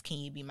to ask, can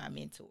you be my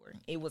mentor?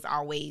 It was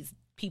always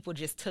people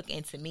just took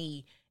into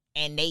me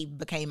and they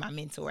became my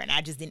mentor. And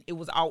I just didn't, it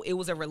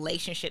was a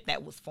relationship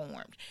that was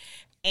formed.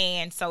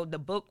 And so the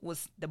book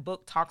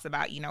talks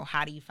about,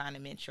 how do you find a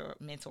mentor?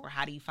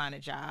 How do you find a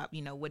job?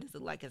 What is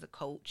it like as a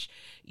coach?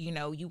 You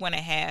want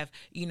to have,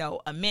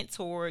 a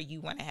mentor, you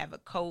want to have a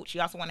coach.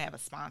 You also want to have a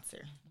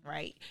sponsor,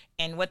 right?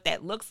 And what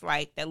that looks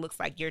like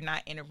you're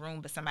not in a room,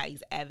 but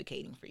somebody's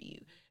advocating for you.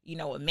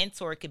 A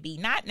mentor could be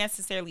not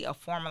necessarily a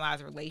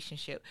formalized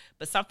relationship,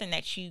 but something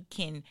that you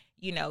can,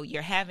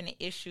 you're having an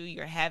issue,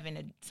 you're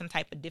having some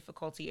type of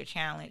difficulty or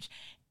challenge,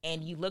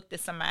 and you look to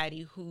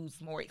somebody who's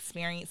more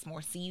experienced,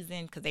 more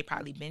seasoned, because they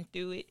probably been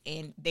through it,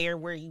 and they're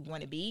where you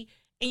want to be,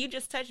 and you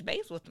just touch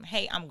base with them.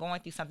 Hey, I'm going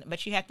through something,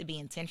 but you have to be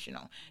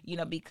intentional,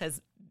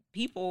 because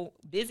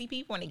busy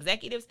people and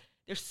executives,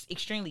 they're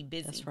extremely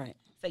busy. That's right.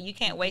 So you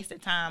can't waste the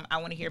time. I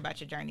want to hear about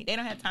your journey. They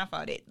don't have time for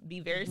all that. Be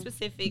very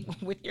specific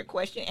with your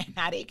question and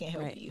how they can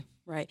help you.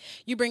 Right.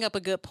 You bring up a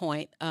good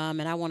point,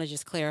 and I want to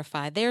just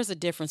clarify. There's a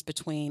difference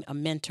between a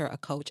mentor, a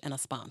coach, and a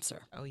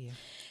sponsor. Oh, yeah.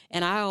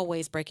 And I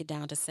always break it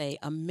down to say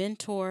a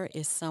mentor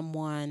is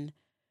someone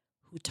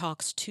who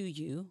talks to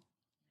you,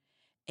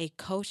 a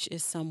coach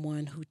is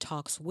someone who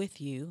talks with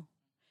you,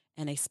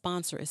 and a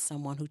sponsor is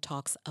someone who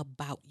talks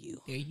about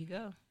you. There you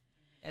go.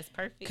 That's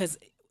perfect. Because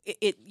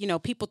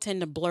people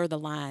tend to blur the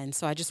lines.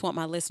 So I just want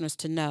my listeners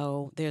to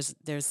know there's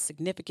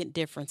significant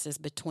differences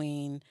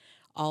between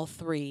all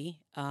three.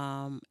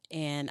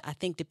 And I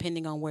think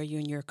depending on where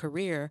you're in your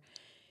career,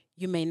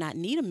 you may not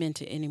need a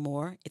mentor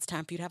anymore. It's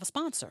time for you to have a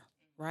sponsor.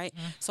 Right.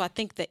 Mm-hmm. So I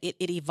think that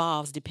it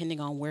evolves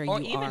depending on where you are.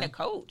 Or even a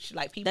coach.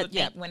 Like people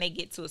think when they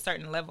get to a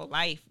certain level of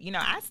life,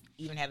 I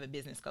even have a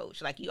business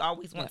coach. Like you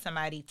always want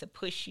somebody to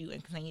push you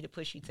and continue to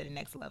push you to the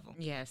next level.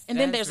 Yes. And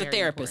then there's a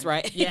therapist,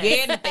 important. Right? Yes.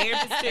 Yeah, the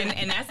therapist too.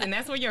 and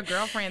that's where your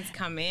girlfriends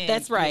come in.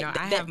 That's right.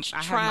 I have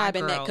tribe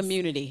and that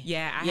community.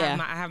 Yeah.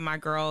 I have my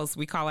girls.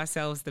 We call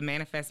ourselves the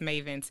Manifest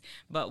Mavens,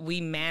 but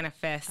we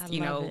manifest,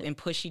 and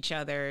push each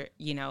other,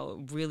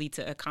 really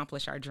to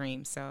accomplish our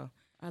dreams. So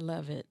I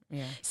love it.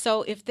 Yeah.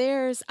 So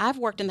I've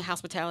worked in the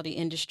hospitality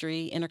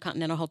industry,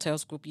 Intercontinental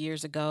Hotels Group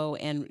years ago,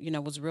 and,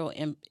 was real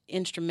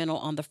instrumental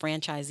on the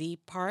franchisee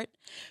part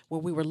where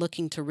we were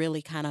looking to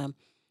really kind of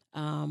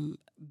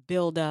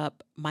build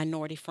up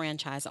minority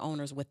franchise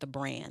owners with the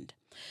brand.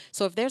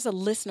 So if there's a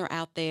listener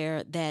out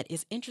there that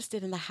is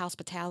interested in the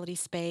hospitality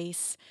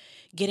space,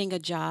 getting a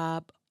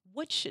job,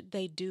 what should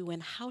they do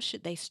and how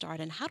should they start?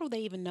 And how do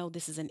they even know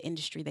this is an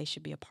industry they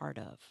should be a part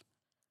of?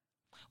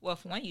 Well,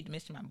 for one, you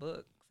mentioned my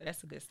book, so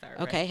that's a good start.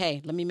 Okay, right?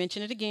 hey, let me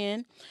mention it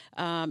again.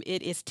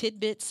 It is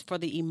Tidbits for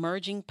the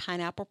Emerging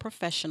Pineapple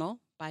Professional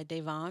by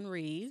Devon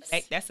Reeves.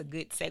 That's a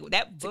good segue.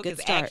 That book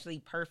is start. actually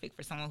perfect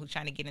for someone who's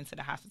trying to get into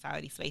the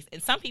hospitality space.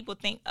 And some people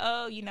think,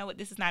 oh, you know what,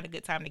 this is not a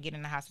good time to get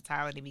into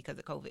hospitality because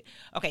of COVID.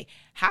 Okay,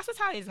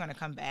 hospitality is going to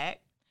come back.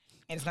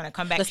 And it's going to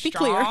come back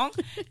strong.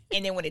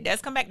 And then when it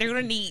does come back, they're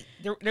going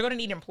to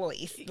need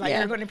employees. Like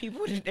they're going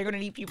to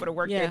need people to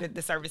work there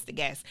to service the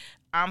guests.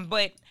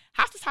 But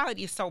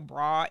hospitality is so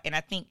broad, and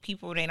I think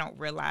people, they don't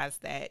realize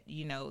that,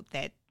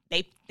 that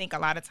they think a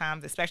lot of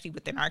times, especially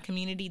within our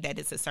community, that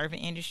it's a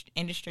servant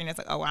industry, and it's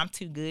like, oh, I'm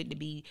too good to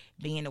be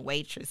being a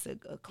waitress,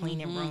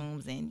 cleaning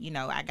rooms, and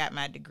I got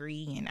my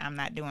degree, and I'm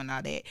not doing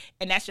all that.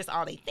 And that's just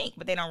all they think,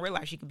 but they don't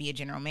realize you could be a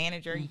general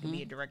manager, you can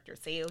be a director of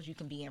sales, you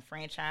can be in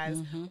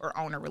franchise or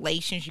owner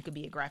relations, you could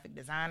be a graphic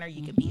designer,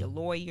 you could be a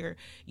lawyer,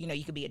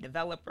 you could be a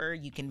developer,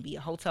 you can be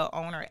a hotel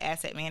owner,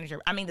 asset manager.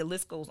 I mean, the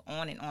list goes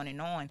on and on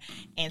and on.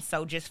 And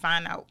so just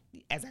find out,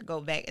 as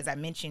I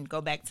mentioned,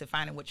 go back to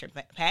finding what your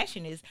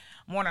passion is.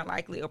 More than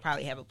likely, it'll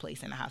probably have a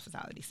place in the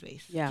hospitality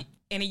space. Yeah.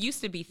 And it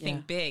used to be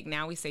think big.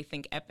 Now we say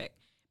think epic,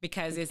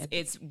 because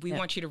we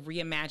want you to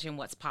reimagine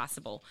what's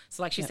possible.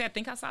 So like she said,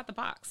 think outside the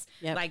box.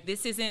 Yep. Like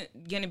this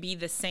isn't going to be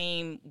the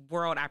same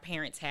world our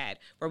parents had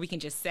where we can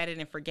just set it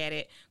and forget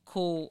it.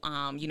 Cool.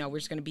 We're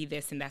just going to be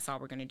this and that's all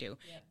we're going to do.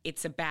 Yep.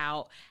 It's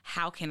about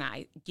how can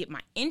I get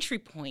my entry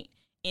point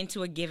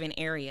into a given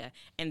area,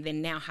 and then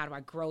now how do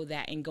I grow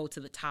that and go to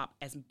the top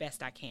as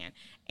best I can,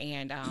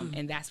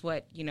 and that's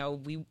what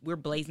we're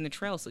blazing the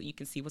trail so you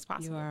can see what's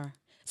possible. You are.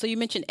 So you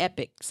mentioned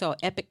Epic. So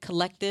Epic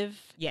Collective.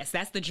 Yes,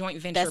 that's the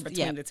joint venture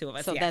between the two of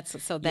us.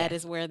 So that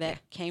is where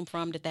that came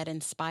from. Did that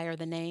inspire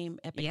the name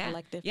Epic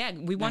Collective? Yeah,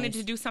 we wanted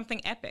to do something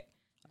epic.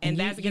 And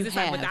that's because it's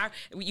like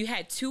you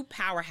had two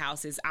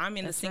powerhouses. I'm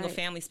in the single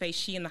family space,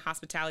 she in the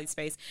hospitality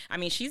space. I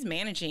mean, she's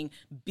managing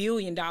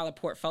billion-dollar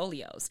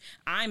portfolios.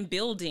 I'm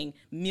building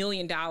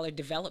million-dollar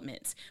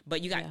developments. But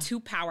you got two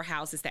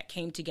powerhouses that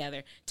came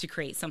together to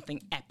create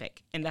something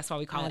epic. And that's why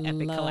we call it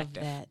Epic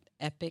Collective. I love that.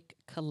 Epic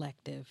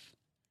Collective.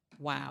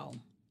 Wow.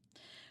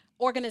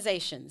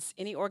 Organizations.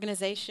 Any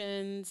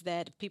organizations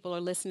that people are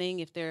listening,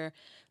 if they're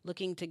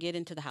looking to get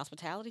into the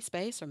hospitality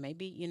space or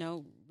maybe,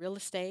 real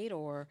estate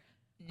or...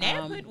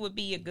 NABHOOD would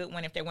be a good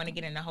one if they want to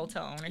get into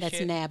hotel ownership. That's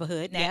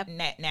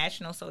NABHOOD,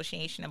 National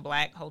Association of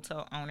Black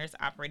Hotel Owners,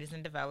 Operators,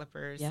 and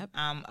Developers. Yep.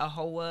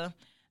 AHOA,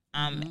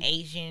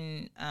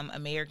 Asian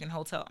American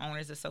Hotel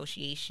Owners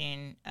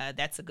Association.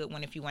 That's a good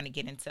one if you want to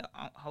get into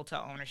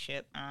hotel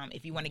ownership.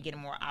 If you want to get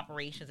into more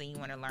operations and you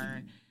want to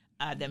learn,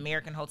 the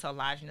American Hotel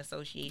Lodging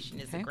Association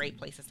is a great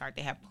place to start.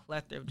 They have a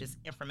plethora of just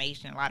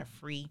information, a lot of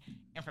free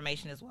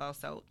information as well.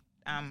 So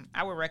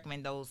I would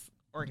recommend those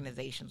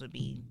organizations would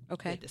be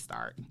good to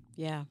start.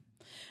 Yeah.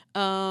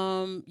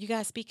 You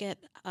guys speak at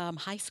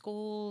high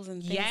schools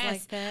and things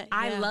like that?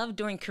 I love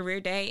doing Career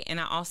Day, and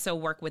I also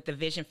work with the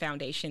Vision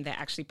Foundation that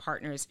actually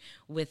partners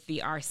with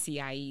the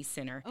RCIE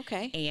Center.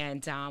 Okay.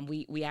 And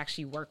we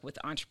actually work with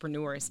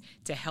entrepreneurs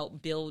to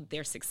help build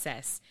their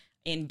success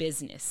in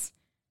business.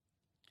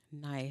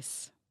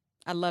 Nice.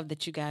 I love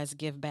that you guys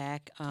give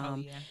back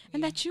and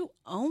that you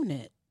own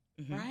it,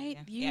 right?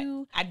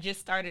 Yeah. I just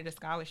started a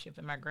scholarship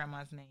in my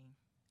grandma's name.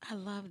 I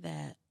love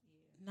that.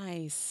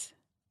 Nice.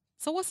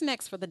 So what's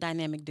next for the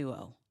Dynamic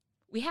Duo?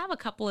 We have a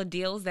couple of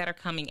deals that are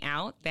coming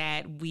out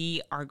that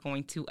we are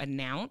going to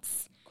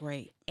announce.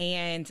 Great.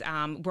 And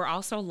we're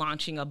also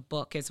launching a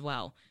book as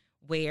well,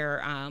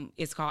 where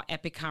it's called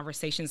Epic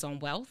Conversations on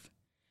Wealth,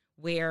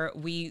 where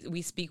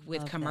we speak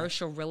with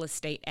commercial real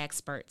estate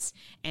experts.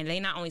 And they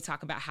not only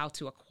talk about how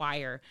to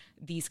acquire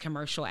these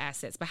commercial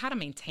assets, but how to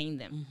maintain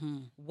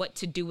them, what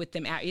to do with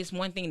them. It's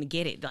one thing to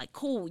get it. Like,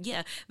 cool,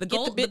 yeah. The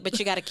goal, get the bit, but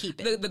you got to keep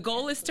it. The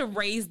goal is to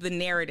raise the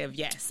narrative,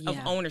 of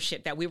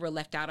ownership that we were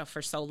left out of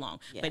for so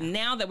long. Yeah. But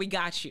now that we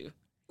got you,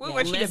 we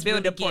want you to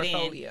build a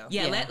portfolio.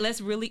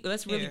 Let's really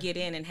get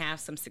in and have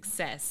some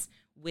success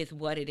with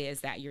what it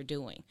is that you're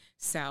doing.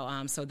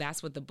 So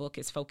that's what the book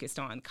is focused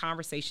on,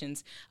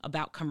 conversations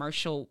about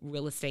commercial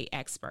real estate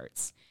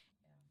experts.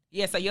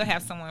 Yeah, so you'll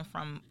have someone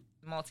from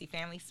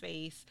multifamily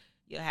space.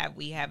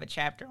 We have a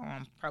chapter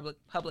on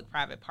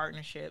public-private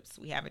partnerships.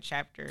 We have a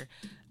chapter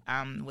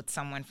with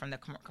someone from the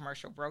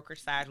commercial broker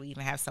side. We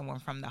even have someone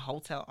from the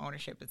hotel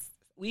ownership.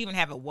 We even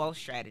have a wealth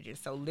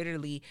strategist. So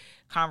literally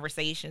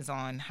conversations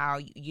on how,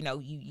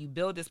 you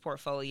build this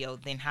portfolio,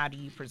 then how do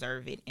you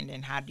preserve it? And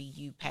then how do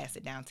you pass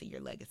it down to your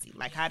legacy?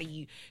 Like, how do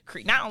you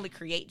not only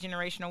create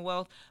generational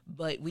wealth,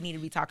 but we need to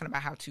be talking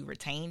about how to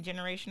retain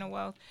generational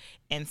wealth.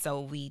 And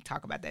so we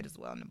talk about that as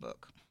well in the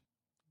book.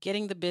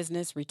 Getting the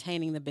business,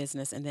 retaining the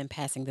business, and then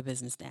passing the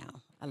business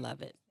down. I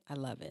love it.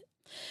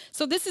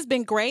 So this has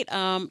been great.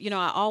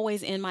 I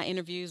always end my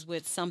interviews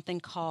with something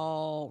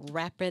called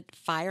rapid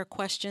fire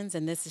questions,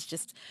 and this is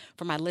just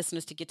for my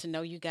listeners to get to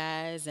know you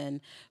guys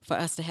and for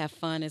us to have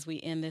fun as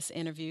we end this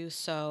interview.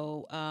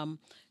 So,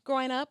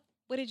 growing up,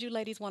 what did you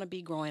ladies want to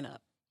be growing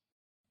up?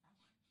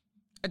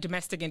 A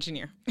domestic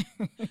engineer.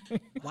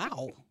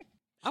 Wow,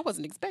 I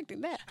wasn't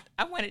expecting that.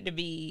 I wanted to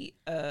be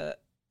a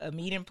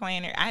meeting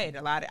planner. I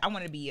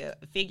wanted to be a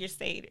figure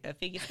skater.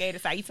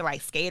 So I used to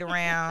like skate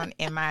around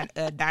in my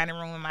dining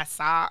room in my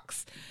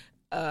socks.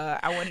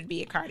 I wanted to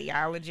be a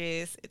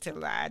cardiologist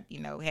until I,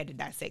 had to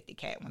dissect a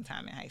cat one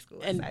time in high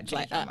school. And so I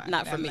changed my mind.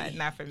 not for me.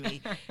 Not for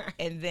me.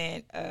 And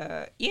then,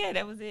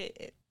 that was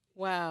it.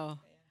 Wow.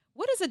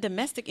 What is a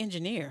domestic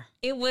engineer?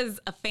 It was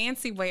a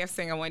fancy way of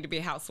saying I wanted to be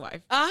a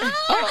housewife.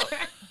 Oh.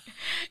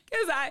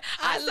 Because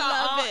I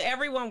saw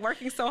everyone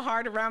working so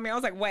hard around me. I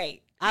was like,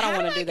 wait. I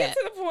don't want to do that. Get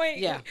to the point.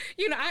 Yeah.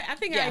 I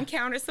think I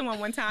encountered someone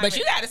one time. But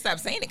you got to stop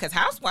saying it because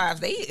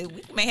housewives, we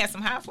may have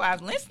some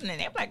housewives listening.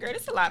 They're like, girl,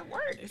 this is a lot of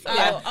work.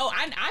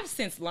 I've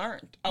since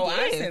learned.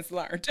 I've since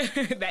learned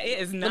that it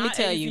is not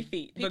an easy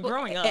feat. But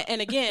growing up.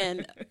 And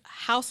again,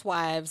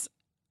 housewives,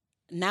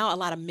 now a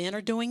lot of men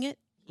are doing it.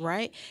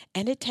 Right.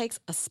 And it takes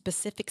a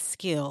specific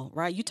skill,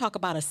 right? You talk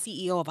about a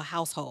CEO of a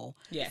household.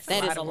 Yes.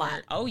 That is a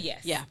lot. Oh,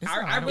 yes. Yeah.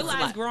 I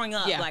realized growing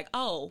up,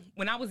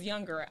 when I was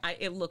younger,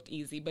 it looked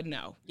easy, but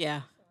no.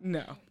 Yeah.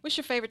 No. What's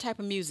your favorite type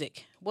of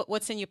music?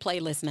 What's in your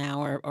playlist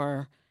now?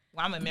 Or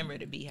Well, I'm a member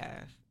of the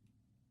Beehive.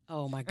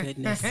 Oh, my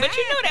goodness. But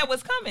you knew that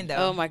was coming, though.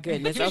 Oh, my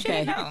goodness.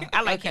 Okay.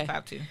 I like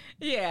hip-hop, too.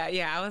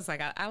 Yeah. I was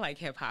like, I like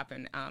hip-hop.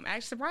 And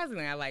actually,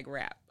 surprisingly, I like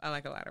rap. I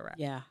like a lot of rap.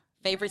 Yeah.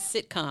 Favorite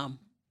sitcom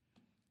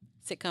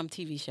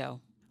TV show?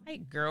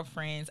 Like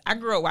Girlfriends. I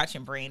grew up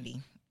watching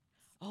Brandy.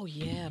 Oh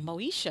yeah,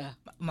 Moesha.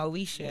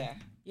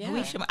 Yeah.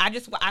 Moesha. I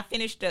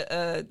finished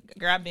I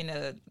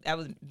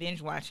was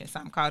binge watching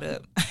something called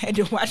up. I had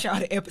to watch all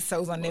the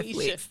episodes on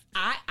Netflix.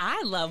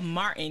 I love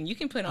Martin. You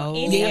can put on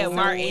any episode,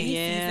 any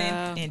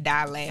season and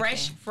die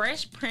laughing.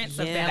 Fresh Prince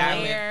of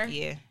Bel-Air.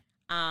 Yeah.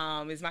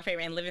 Is my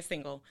favorite, and Living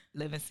Single.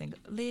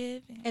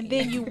 And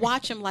then you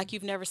watch them like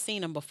you've never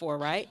seen them before,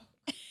 right?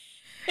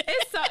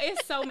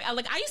 It's so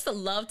like I used to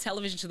love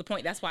television to the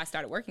point that's why I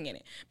started working in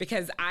it,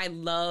 because I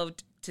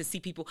loved to see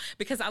people,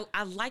 because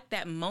I like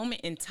that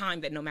moment in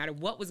time that no matter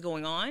what was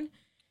going on,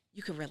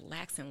 you could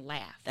relax and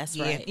laugh. That's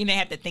right. You didn't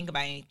have to think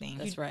about anything.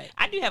 That's right.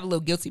 I do have a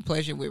little guilty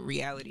pleasure with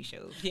reality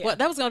shows. Yeah. Well,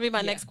 that was going to be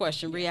my next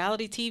question.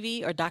 Reality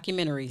TV or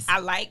documentaries? I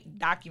like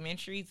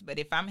documentaries, but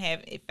if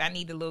I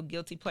need a little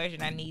guilty pleasure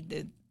and I need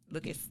to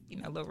look at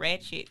a little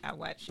ratchet, I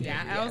watch.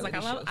 I was like,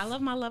 I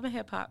love my love and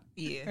hip hop.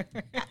 Yeah.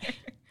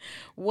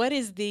 What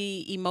is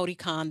the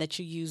emoticon that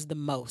you use the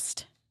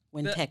most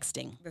when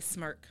texting? The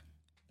smirk.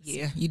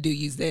 Yeah, you do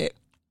use that.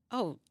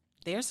 Oh,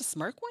 there's a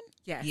smirk one?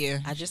 Yes. Yeah.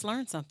 I just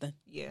learned something.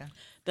 Yeah.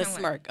 The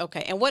smirk.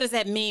 Okay. And what does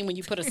that mean when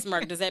you put a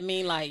smirk? Does that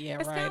mean like,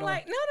 it's right? Kind of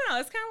like, no.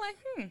 It's kind of like,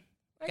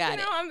 Like, got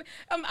it.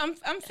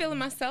 I'm feeling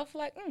myself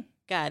like,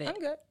 Got it. I'm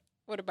good.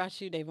 What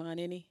about you, Davon?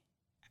 Any?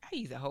 I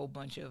use a whole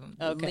bunch of them.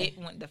 Okay. The lit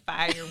one, the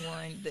fire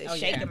one, the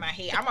shaking my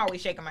head. I'm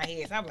always shaking my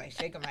head. So I'm like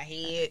shaking my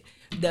head.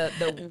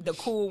 The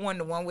cool one,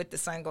 the one with the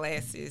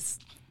sunglasses.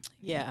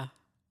 Yeah.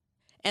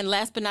 And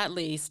last but not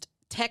least,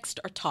 text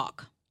or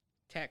talk?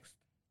 Text.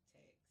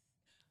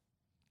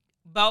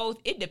 Both.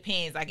 It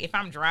depends. Like if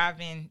I'm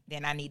driving,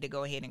 then I need to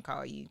go ahead and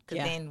call you.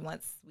 Because then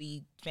once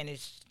we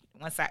finish,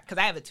 because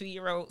I have a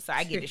 2-year-old, so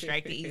I get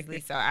distracted easily.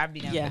 So I'll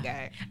be done with the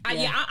guy.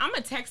 I'm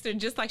a texter,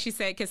 just like she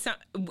said.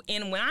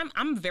 And when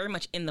I'm very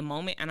much in the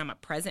moment, and I'm a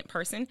present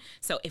person.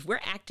 So if we're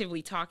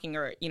actively talking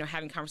or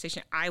having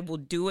conversation, I will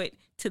do it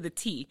to the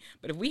T.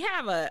 But if we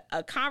have a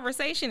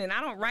conversation and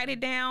I don't write it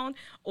down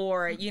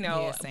or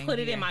put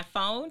it in my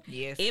phone,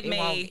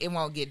 it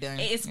won't get done.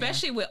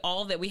 Especially with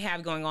all that we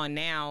have going on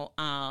now.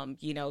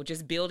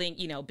 Just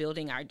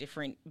building our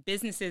different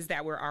businesses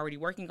that we're already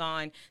working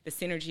on, the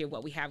synergy of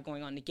what we have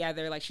going on together.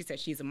 Like she said,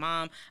 she's a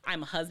mom.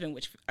 I'm a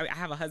husband, I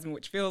have a husband,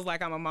 which feels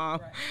like I'm a mom.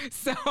 Right.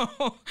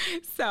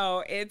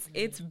 So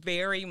it's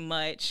very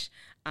much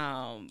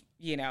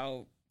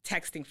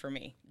texting for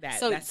me.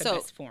 That's the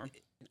best form.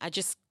 I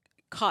just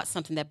caught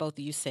something that both of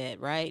you said,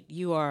 right?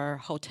 You are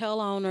hotel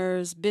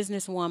owners,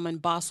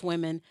 businesswoman, boss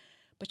women,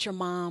 but you're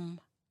mom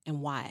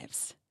and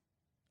wives.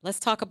 Let's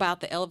talk about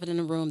the elephant in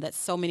the room that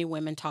so many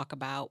women talk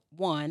about.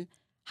 One,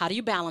 how do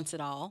you balance it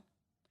all?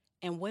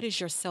 And what is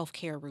your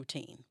self-care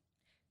routine?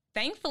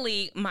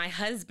 Thankfully, my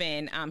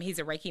husband, he's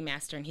a Reiki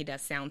master and he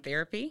does sound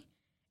therapy.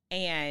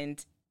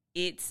 And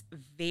it's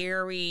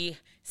very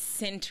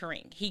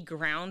centering. He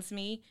grounds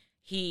me.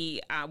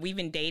 We've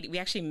been dating. We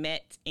actually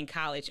met in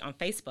college on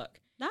Facebook.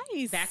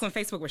 Nice. Back when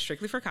Facebook was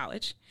strictly for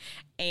college.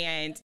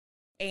 And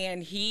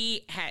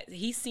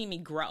he's seen me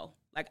grow.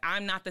 Like,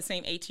 I'm not the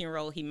same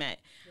 18-year-old he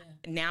met.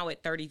 Yeah. Now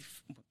at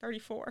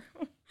 34.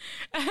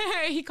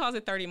 He calls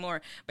it 30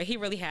 more. But he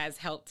really has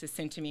helped to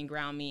center me and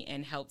ground me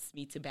and helps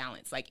me to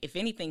balance. Like, if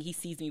anything, he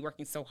sees me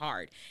working so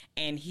hard,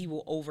 and he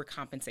will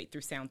overcompensate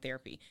through sound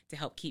therapy to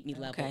help keep me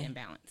level and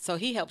balanced. So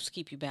he helps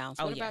keep you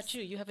balanced. What about yes.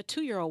 you? You have a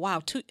 2-year-old.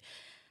 Wow.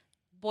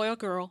 Boy or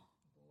girl?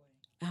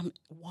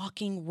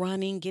 walking,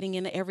 running, getting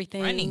into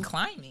everything. Running,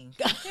 climbing.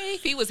 Okay,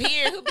 if he was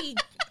here, he'll be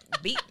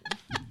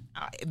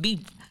How do you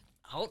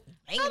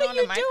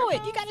do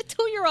it? You got a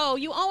 2-year-old.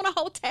 You own a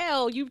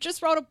hotel. You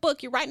just wrote a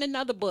book. You're writing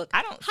another book.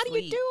 I don't How sleep. do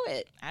you do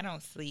it? I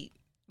don't sleep.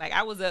 Like,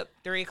 I was up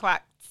 3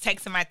 o'clock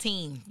texting my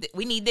team.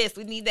 We need this.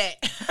 We need that.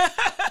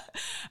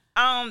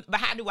 But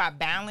how do I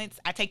balance?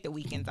 I take the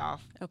weekends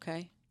off.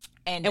 Okay.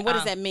 And what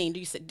does that mean?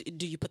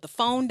 Do you put the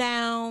phone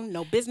down?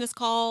 No business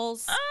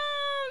calls?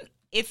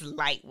 It's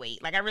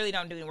lightweight. Like, I really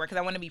don't do any work because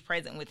I want to be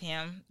present with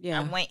him. Yeah.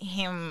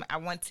 I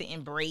want to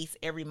embrace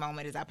every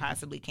moment as I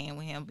possibly can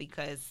with him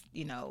because,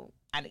 you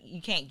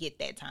you can't get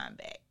that time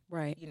back.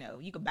 Right.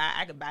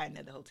 I could buy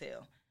another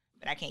hotel,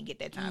 but I can't get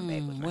that time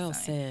back with my well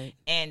son. said.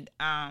 And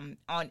and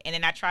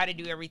then I try to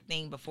do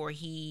everything before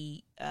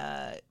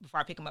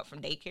I pick him up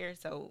from daycare.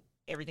 So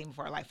everything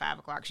before like 5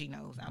 o'clock, she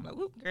knows. I'm like,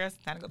 whoop, girl, it's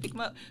time to go pick him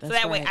up. That's so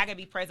that right. way I can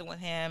be present with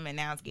him. And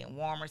now it's getting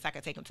warmer, so I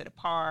can take him to the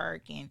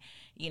park and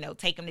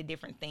take him to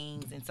different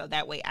things. And so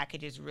that way I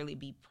could just really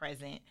be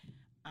present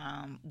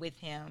with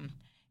him.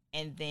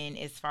 And then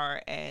as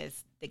far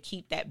as to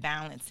keep that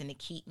balance and to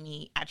keep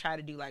me, I try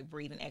to do like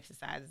breathing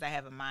exercises. I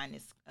have a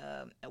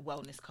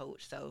wellness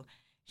coach, so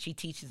she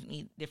teaches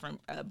me different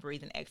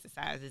breathing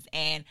exercises.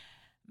 And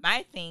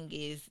my thing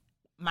is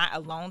my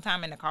alone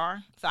time in the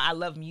car. So I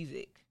love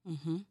music.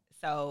 Mm-hmm.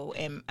 So,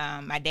 and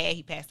my dad,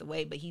 he passed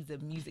away, but he's a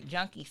music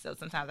junkie. So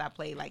sometimes I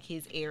play like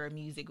his era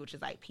music, which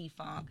is like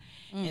P-Funk.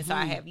 Mm-hmm. And so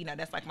I have,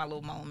 that's like my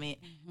little moment.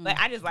 Mm-hmm. But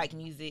I just like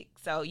music.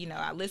 So,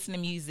 I listen to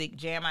music,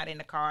 jam out in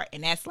the car.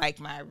 And that's like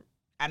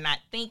I'm not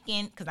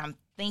thinking because I'm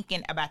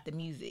thinking about the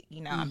music.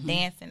 I'm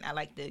dancing. I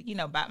like to,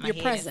 bop my You're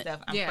head present. and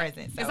stuff. I'm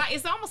present. So.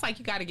 It's almost like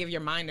you got to give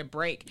your mind a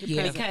break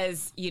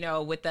because,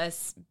 with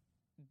us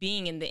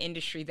being in the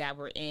industry that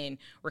we're in,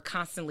 we're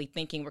constantly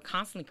thinking, we're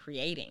constantly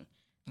creating.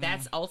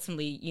 That's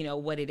ultimately,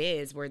 what it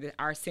is, where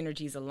our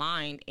synergies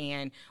aligned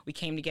and we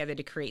came together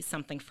to create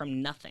something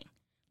from nothing.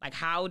 Like,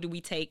 how do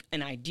we take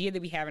an idea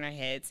that we have in our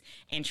heads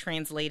and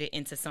translate it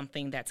into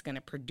something that's going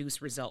to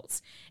produce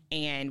results?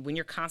 And when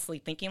you're constantly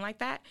thinking like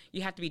that,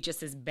 you have to be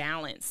just as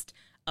balanced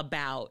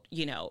about,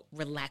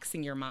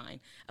 relaxing your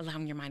mind,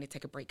 allowing your mind to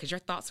take a break because your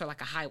thoughts are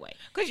like a highway.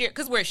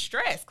 Because we're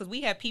stressed because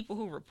we have people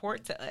who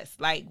report to us.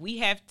 Like, we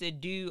have to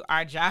do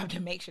our job to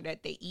make sure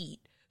that they eat.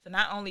 So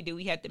not only do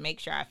we have to make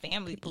sure our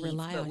family eats,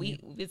 but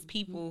it's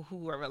people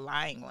who are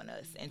relying on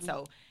us. And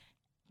so,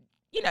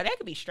 that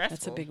could be stressful.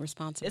 That's a big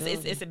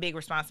responsibility. It's a big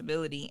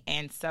responsibility.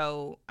 And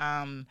so,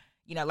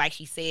 like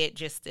she said,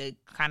 just to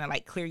kind of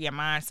like clear your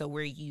mind so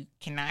where you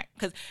cannot,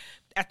 because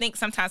I think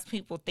sometimes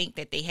people think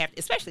that they have,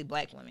 especially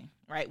Black women,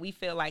 right? We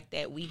feel like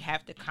that we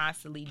have to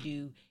constantly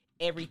do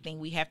everything.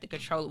 We have to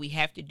control it. We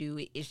have to do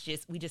it. It's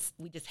just, we just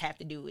have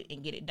to do it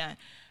and get it done.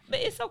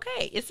 But it's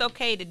okay. It's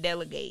okay to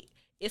delegate.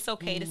 It's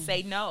okay to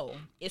say no.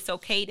 It's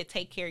okay to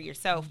take care of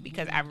yourself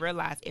because I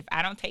realized if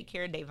I don't take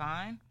care of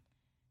Davon,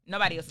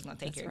 nobody else is going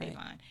to take care of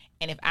Davon.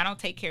 And if I don't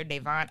take care of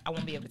Davon, I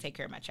won't be able to take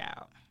care of my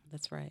child.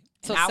 That's right.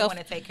 So I want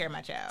to take care of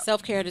my child.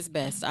 Self-care is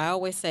best. I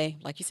always say,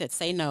 like you said,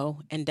 say no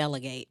and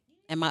delegate.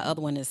 And my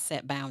other one is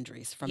set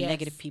boundaries from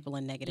negative people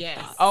and negative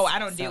thoughts. Oh, I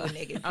don't deal with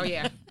negative. Oh,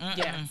 yeah.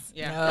 Yes.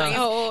 Yeah.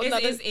 No.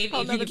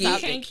 If you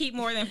can't keep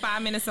more than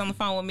 5 minutes on the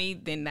phone with me,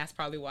 then that's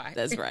probably why.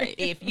 That's right.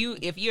 If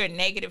you're a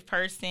negative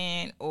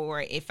person,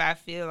 or if I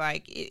feel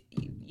like it,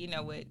 you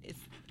know what,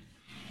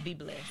 be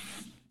blessed.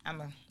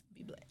 I'm a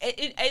be blessed.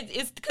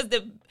 It's because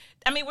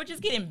we're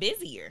just getting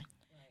busier,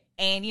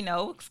 and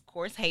of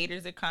course,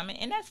 haters are coming,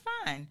 and that's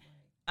fine.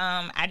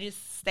 I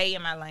just stay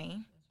in my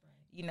lane.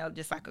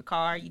 Just like a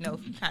car, if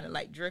you kind of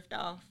like drift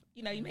off,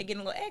 you may get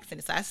in a little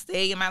accident. So I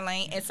stay in my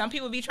lane. And some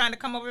people be trying to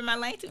come over in my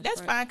lane too. That's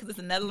fine because it's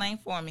another lane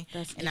for me.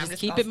 And I'm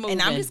just keep it moving.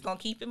 And I'm just going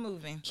to keep it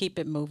moving. Keep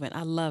it moving.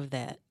 I love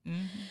that.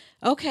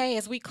 Mm-hmm. Okay,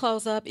 as we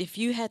close up, if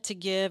you had to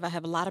give, I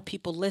have a lot of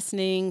people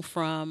listening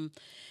from,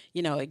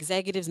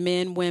 executives,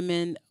 men,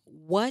 women.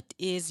 What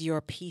is your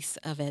piece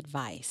of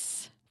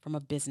advice from a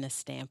business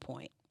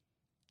standpoint?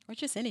 Or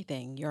just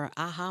anything, your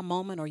aha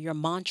moment or your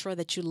mantra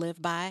that you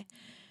live by?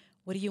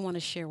 What do you want to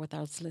share with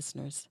our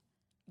listeners?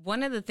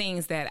 One of the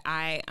things that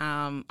I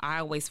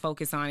always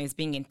focus on is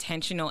being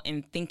intentional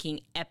and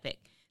thinking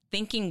epic.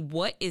 Thinking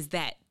what is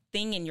that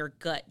thing in your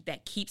gut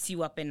that keeps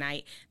you up at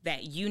night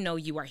that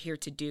you are here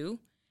to do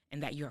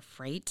and that you're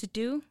afraid to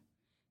do?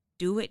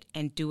 Do it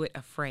and do it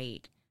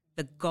afraid.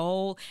 The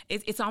goal,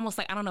 it's almost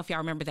like, I don't know if y'all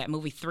remember that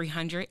movie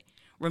 300.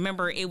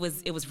 Remember, it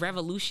was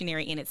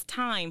revolutionary in its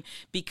time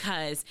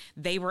because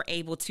they were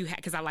able to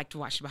because I like to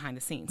watch behind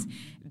the scenes.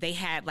 They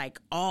had like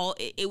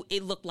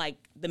it looked like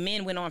the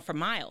men went on for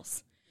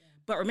miles.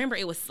 But remember,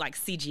 it was like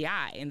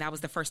CGI, and that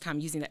was the first time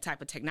using that type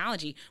of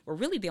technology where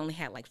really they only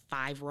had like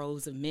 5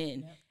 rows of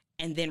men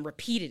and then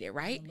repeated it,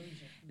 right?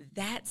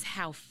 That's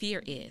how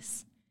fear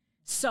is.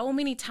 So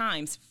many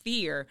times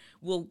fear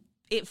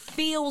it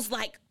feels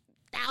like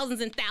thousands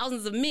and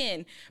thousands of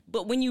men,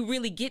 but when you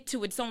really get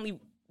to it, it's only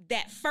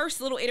that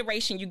first little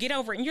iteration, you get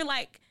over it and you're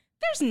like,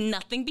 there's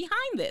nothing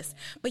behind this.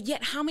 But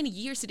yet, how many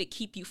years did it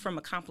keep you from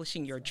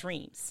accomplishing your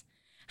dreams?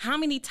 How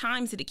many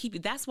times did it keep you?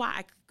 That's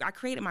why I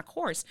created my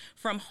course,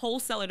 From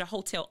Wholesaler to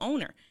Hotel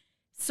Owner,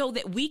 so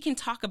that we can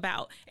talk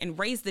about and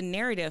raise the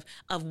narrative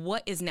of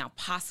what is now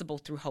possible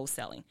through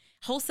wholesaling.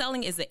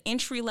 Wholesaling is an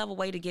entry-level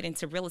way to get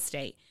into real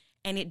estate,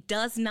 and it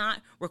does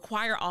not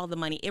require all the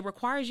money. It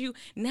requires you,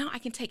 now I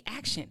can take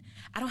action.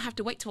 I don't have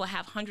to wait till I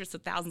have hundreds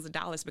of thousands of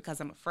dollars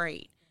because I'm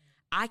afraid.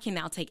 I can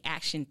now take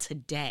action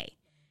today.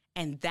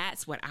 And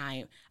that's what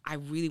I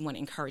really want to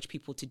encourage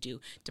people to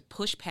do, to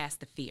push past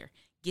the fear,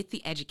 get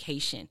the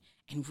education,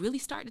 and really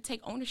start to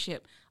take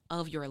ownership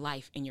of your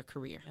life and your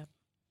career. Yep.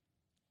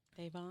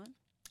 Davon?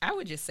 I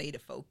would just say to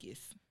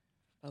focus.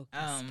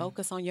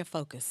 Focus on your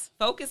focus.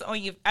 Focus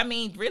on your,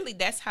 really,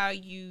 that's how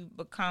you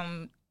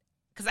become,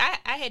 because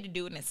I had to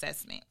do an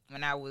assessment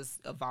when I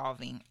was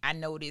evolving. I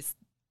noticed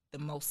the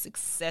most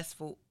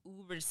successful,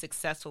 uber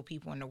successful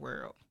people in the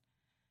world,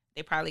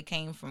 they probably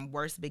came from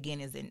worse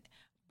beginnings,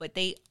 but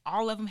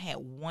all of them had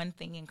one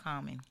thing in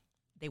common.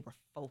 They were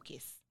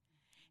focused.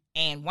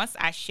 And once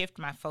I shift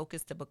my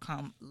focus to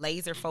become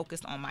laser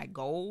focused on my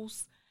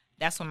goals,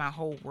 that's when my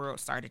whole world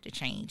started to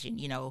change.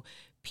 And,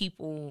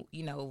 people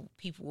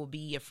will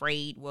be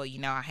afraid. Well,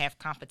 I have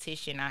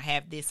competition. I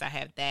have this, I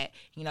have that.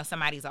 You're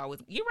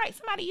right.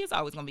 Somebody is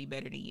always going to be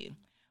better than you,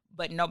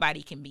 but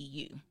nobody can be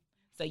you.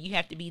 So you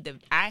have to be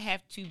I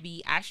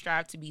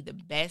strive to be the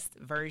best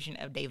version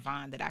of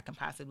Davon that I can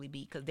possibly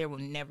be, because there will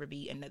never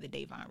be another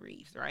Davon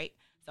Reeves, right?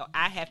 So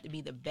I have to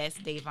be the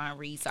best Davon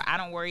Reeves. So I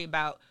don't worry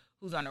about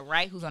who's on the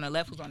right, who's on the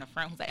left, who's on the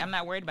front. I'm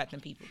not worried about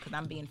them people, because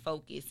I'm being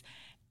focused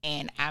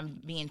and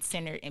I'm being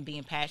centered and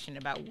being passionate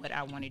about what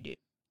I want to do.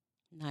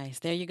 Nice.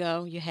 There you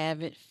go. You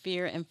have it.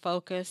 Fear and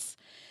focus.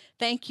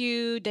 Thank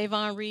you,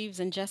 Davon Reeves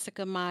and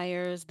Jessica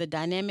Myers, the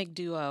dynamic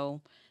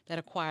duo that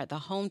acquired the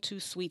Home 2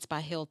 Suites by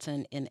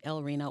Hilton in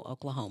El Reno,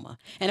 Oklahoma.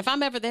 And if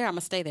I'm ever there, I'm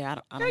going to stay there. I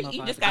don't know if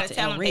you I just got to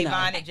tell them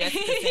Davon and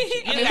Jessica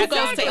sent you. Who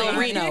goes to El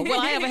Reno? Will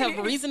I ever have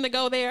a reason to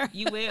go there?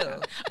 You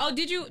will. Oh,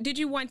 did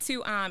you want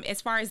to,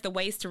 as far as the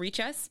ways to reach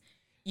us?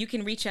 You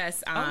can reach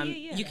us.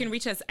 You can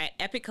reach us at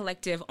Epic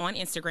Collective on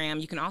Instagram.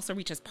 You can also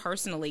reach us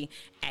personally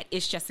at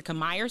It's Jessica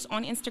Myers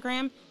on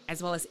Instagram,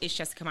 as well as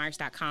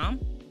itsjessicamyers.com.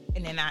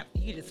 And then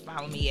you just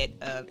follow me at,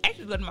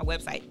 actually go to my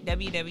website,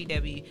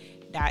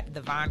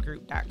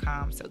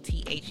 www.thevongroup.com. So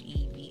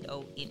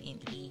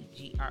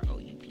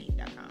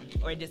TheVonnegroup.com,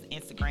 or just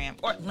Instagram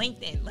or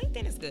LinkedIn.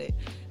 LinkedIn is good.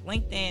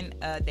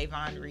 LinkedIn,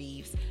 Davon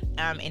Reeves.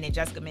 And then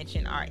Jessica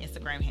mentioned our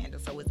Instagram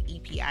handle. So it's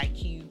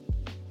EPIQ.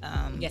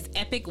 Yes,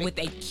 Epic with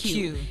a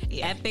Q.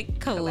 Yeah.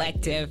 Epic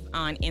Collective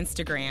on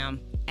Instagram,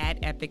 at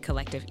Epic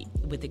Collective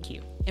with a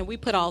Q. And we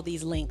put all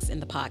these links in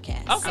the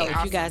podcast. Okay, so if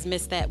awesome. you guys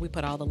missed that, we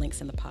put all the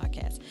links in the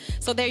podcast.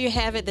 So there you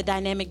have it, the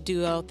dynamic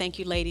duo. Thank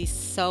you, ladies,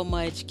 so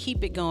much.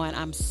 Keep it going.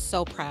 I'm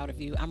so proud of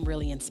you. I'm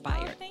really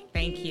inspired. Oh,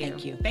 Thank you.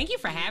 Thank you. Thank you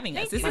for having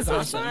us. This is was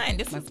awesome. fun.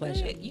 This My was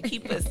pleasure. good. You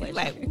keep us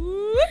like,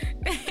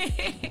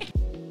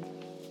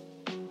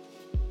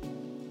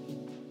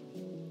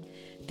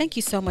 Thank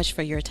you so much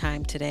for your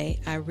time today.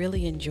 I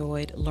really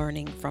enjoyed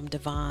learning from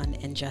Davon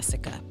and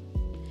Jessica.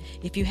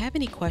 If you have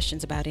any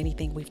questions about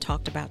anything we've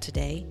talked about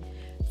today,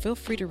 feel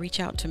free to reach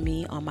out to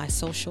me on my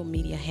social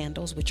media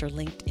handles, which are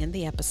linked in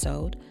the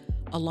episode,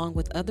 along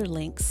with other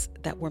links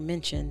that were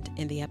mentioned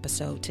in the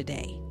episode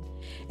today.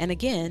 And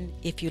again,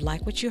 if you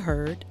like what you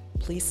heard,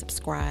 please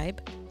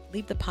subscribe,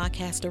 leave the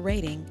podcast a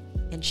rating,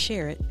 and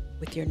share it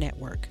with your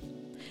network.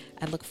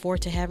 I look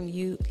forward to having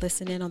you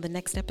listen in on the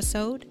next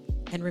episode.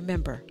 And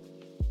remember,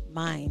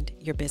 mind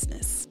your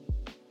business.